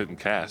spells I couldn't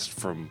cast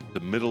from the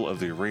middle of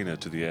the arena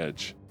to the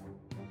edge.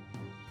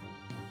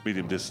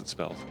 Medium distance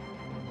spells.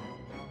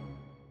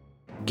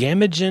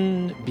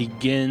 Gamagen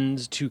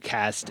begins to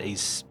cast a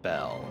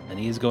spell, and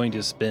he is going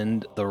to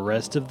spend the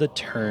rest of the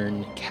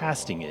turn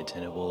casting it,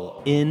 and it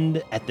will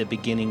end at the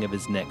beginning of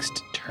his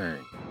next turn.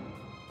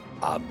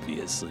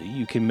 Obviously,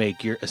 you can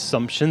make your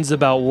assumptions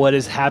about what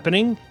is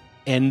happening,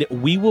 and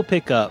we will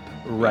pick up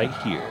right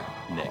here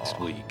next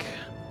week.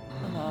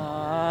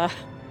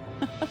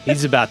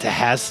 He's about to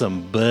have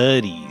some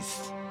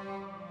buddies.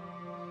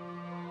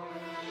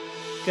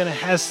 Gonna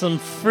have some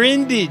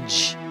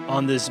friendage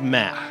on this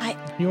map.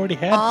 He already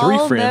had All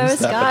 3 friends those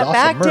that got Badassa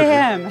back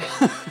murdered.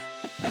 to him.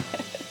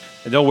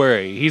 And don't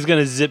worry, he's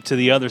gonna zip to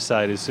the other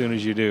side as soon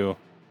as you do.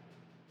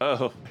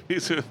 Oh,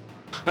 he's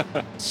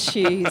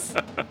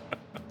Jeez.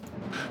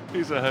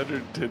 he's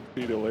 110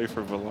 feet away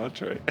from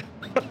Volantre.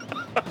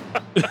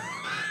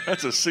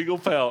 That's a single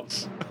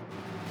pounce.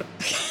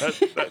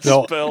 That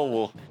No. spell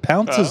will.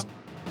 Pounce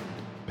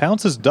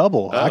is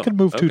double. I Oh, could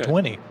move okay.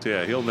 220.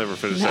 Yeah, he'll never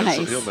finish that.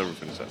 Nice. He'll never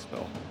finish that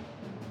spell.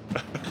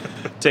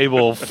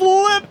 Table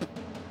flip.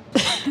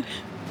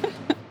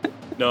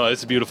 No,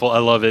 it's beautiful. I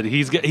love it.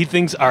 He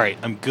thinks, all right,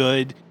 I'm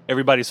good.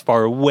 Everybody's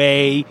far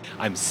away.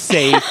 I'm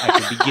safe. I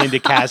can begin to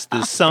cast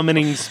the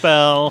summoning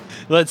spell.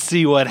 Let's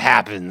see what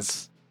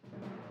happens.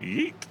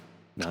 Yeet.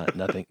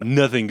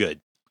 Nothing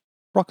good.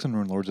 Rocks and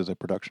Rune Lords is a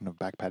production of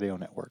Back Patio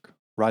Network.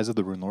 Rise of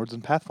the Rune Lords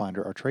and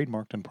Pathfinder are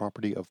trademarked and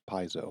property of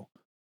Paizo.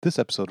 This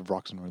episode of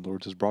Rocks and Rune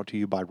Lords is brought to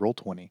you by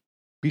Roll20.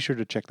 Be sure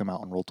to check them out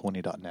on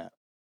roll20.net.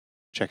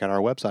 Check out our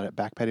website at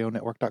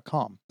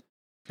backpationetwork.com.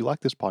 If you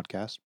like this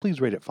podcast, please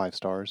rate it 5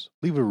 stars,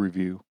 leave a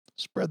review,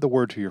 spread the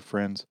word to your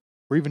friends,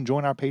 or even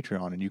join our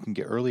Patreon and you can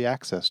get early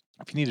access.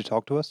 If you need to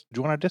talk to us,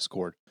 join our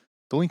Discord.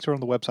 The links are on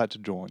the website to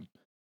join.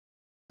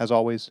 As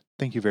always,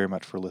 thank you very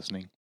much for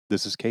listening.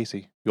 This is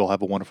Casey. You all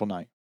have a wonderful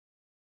night.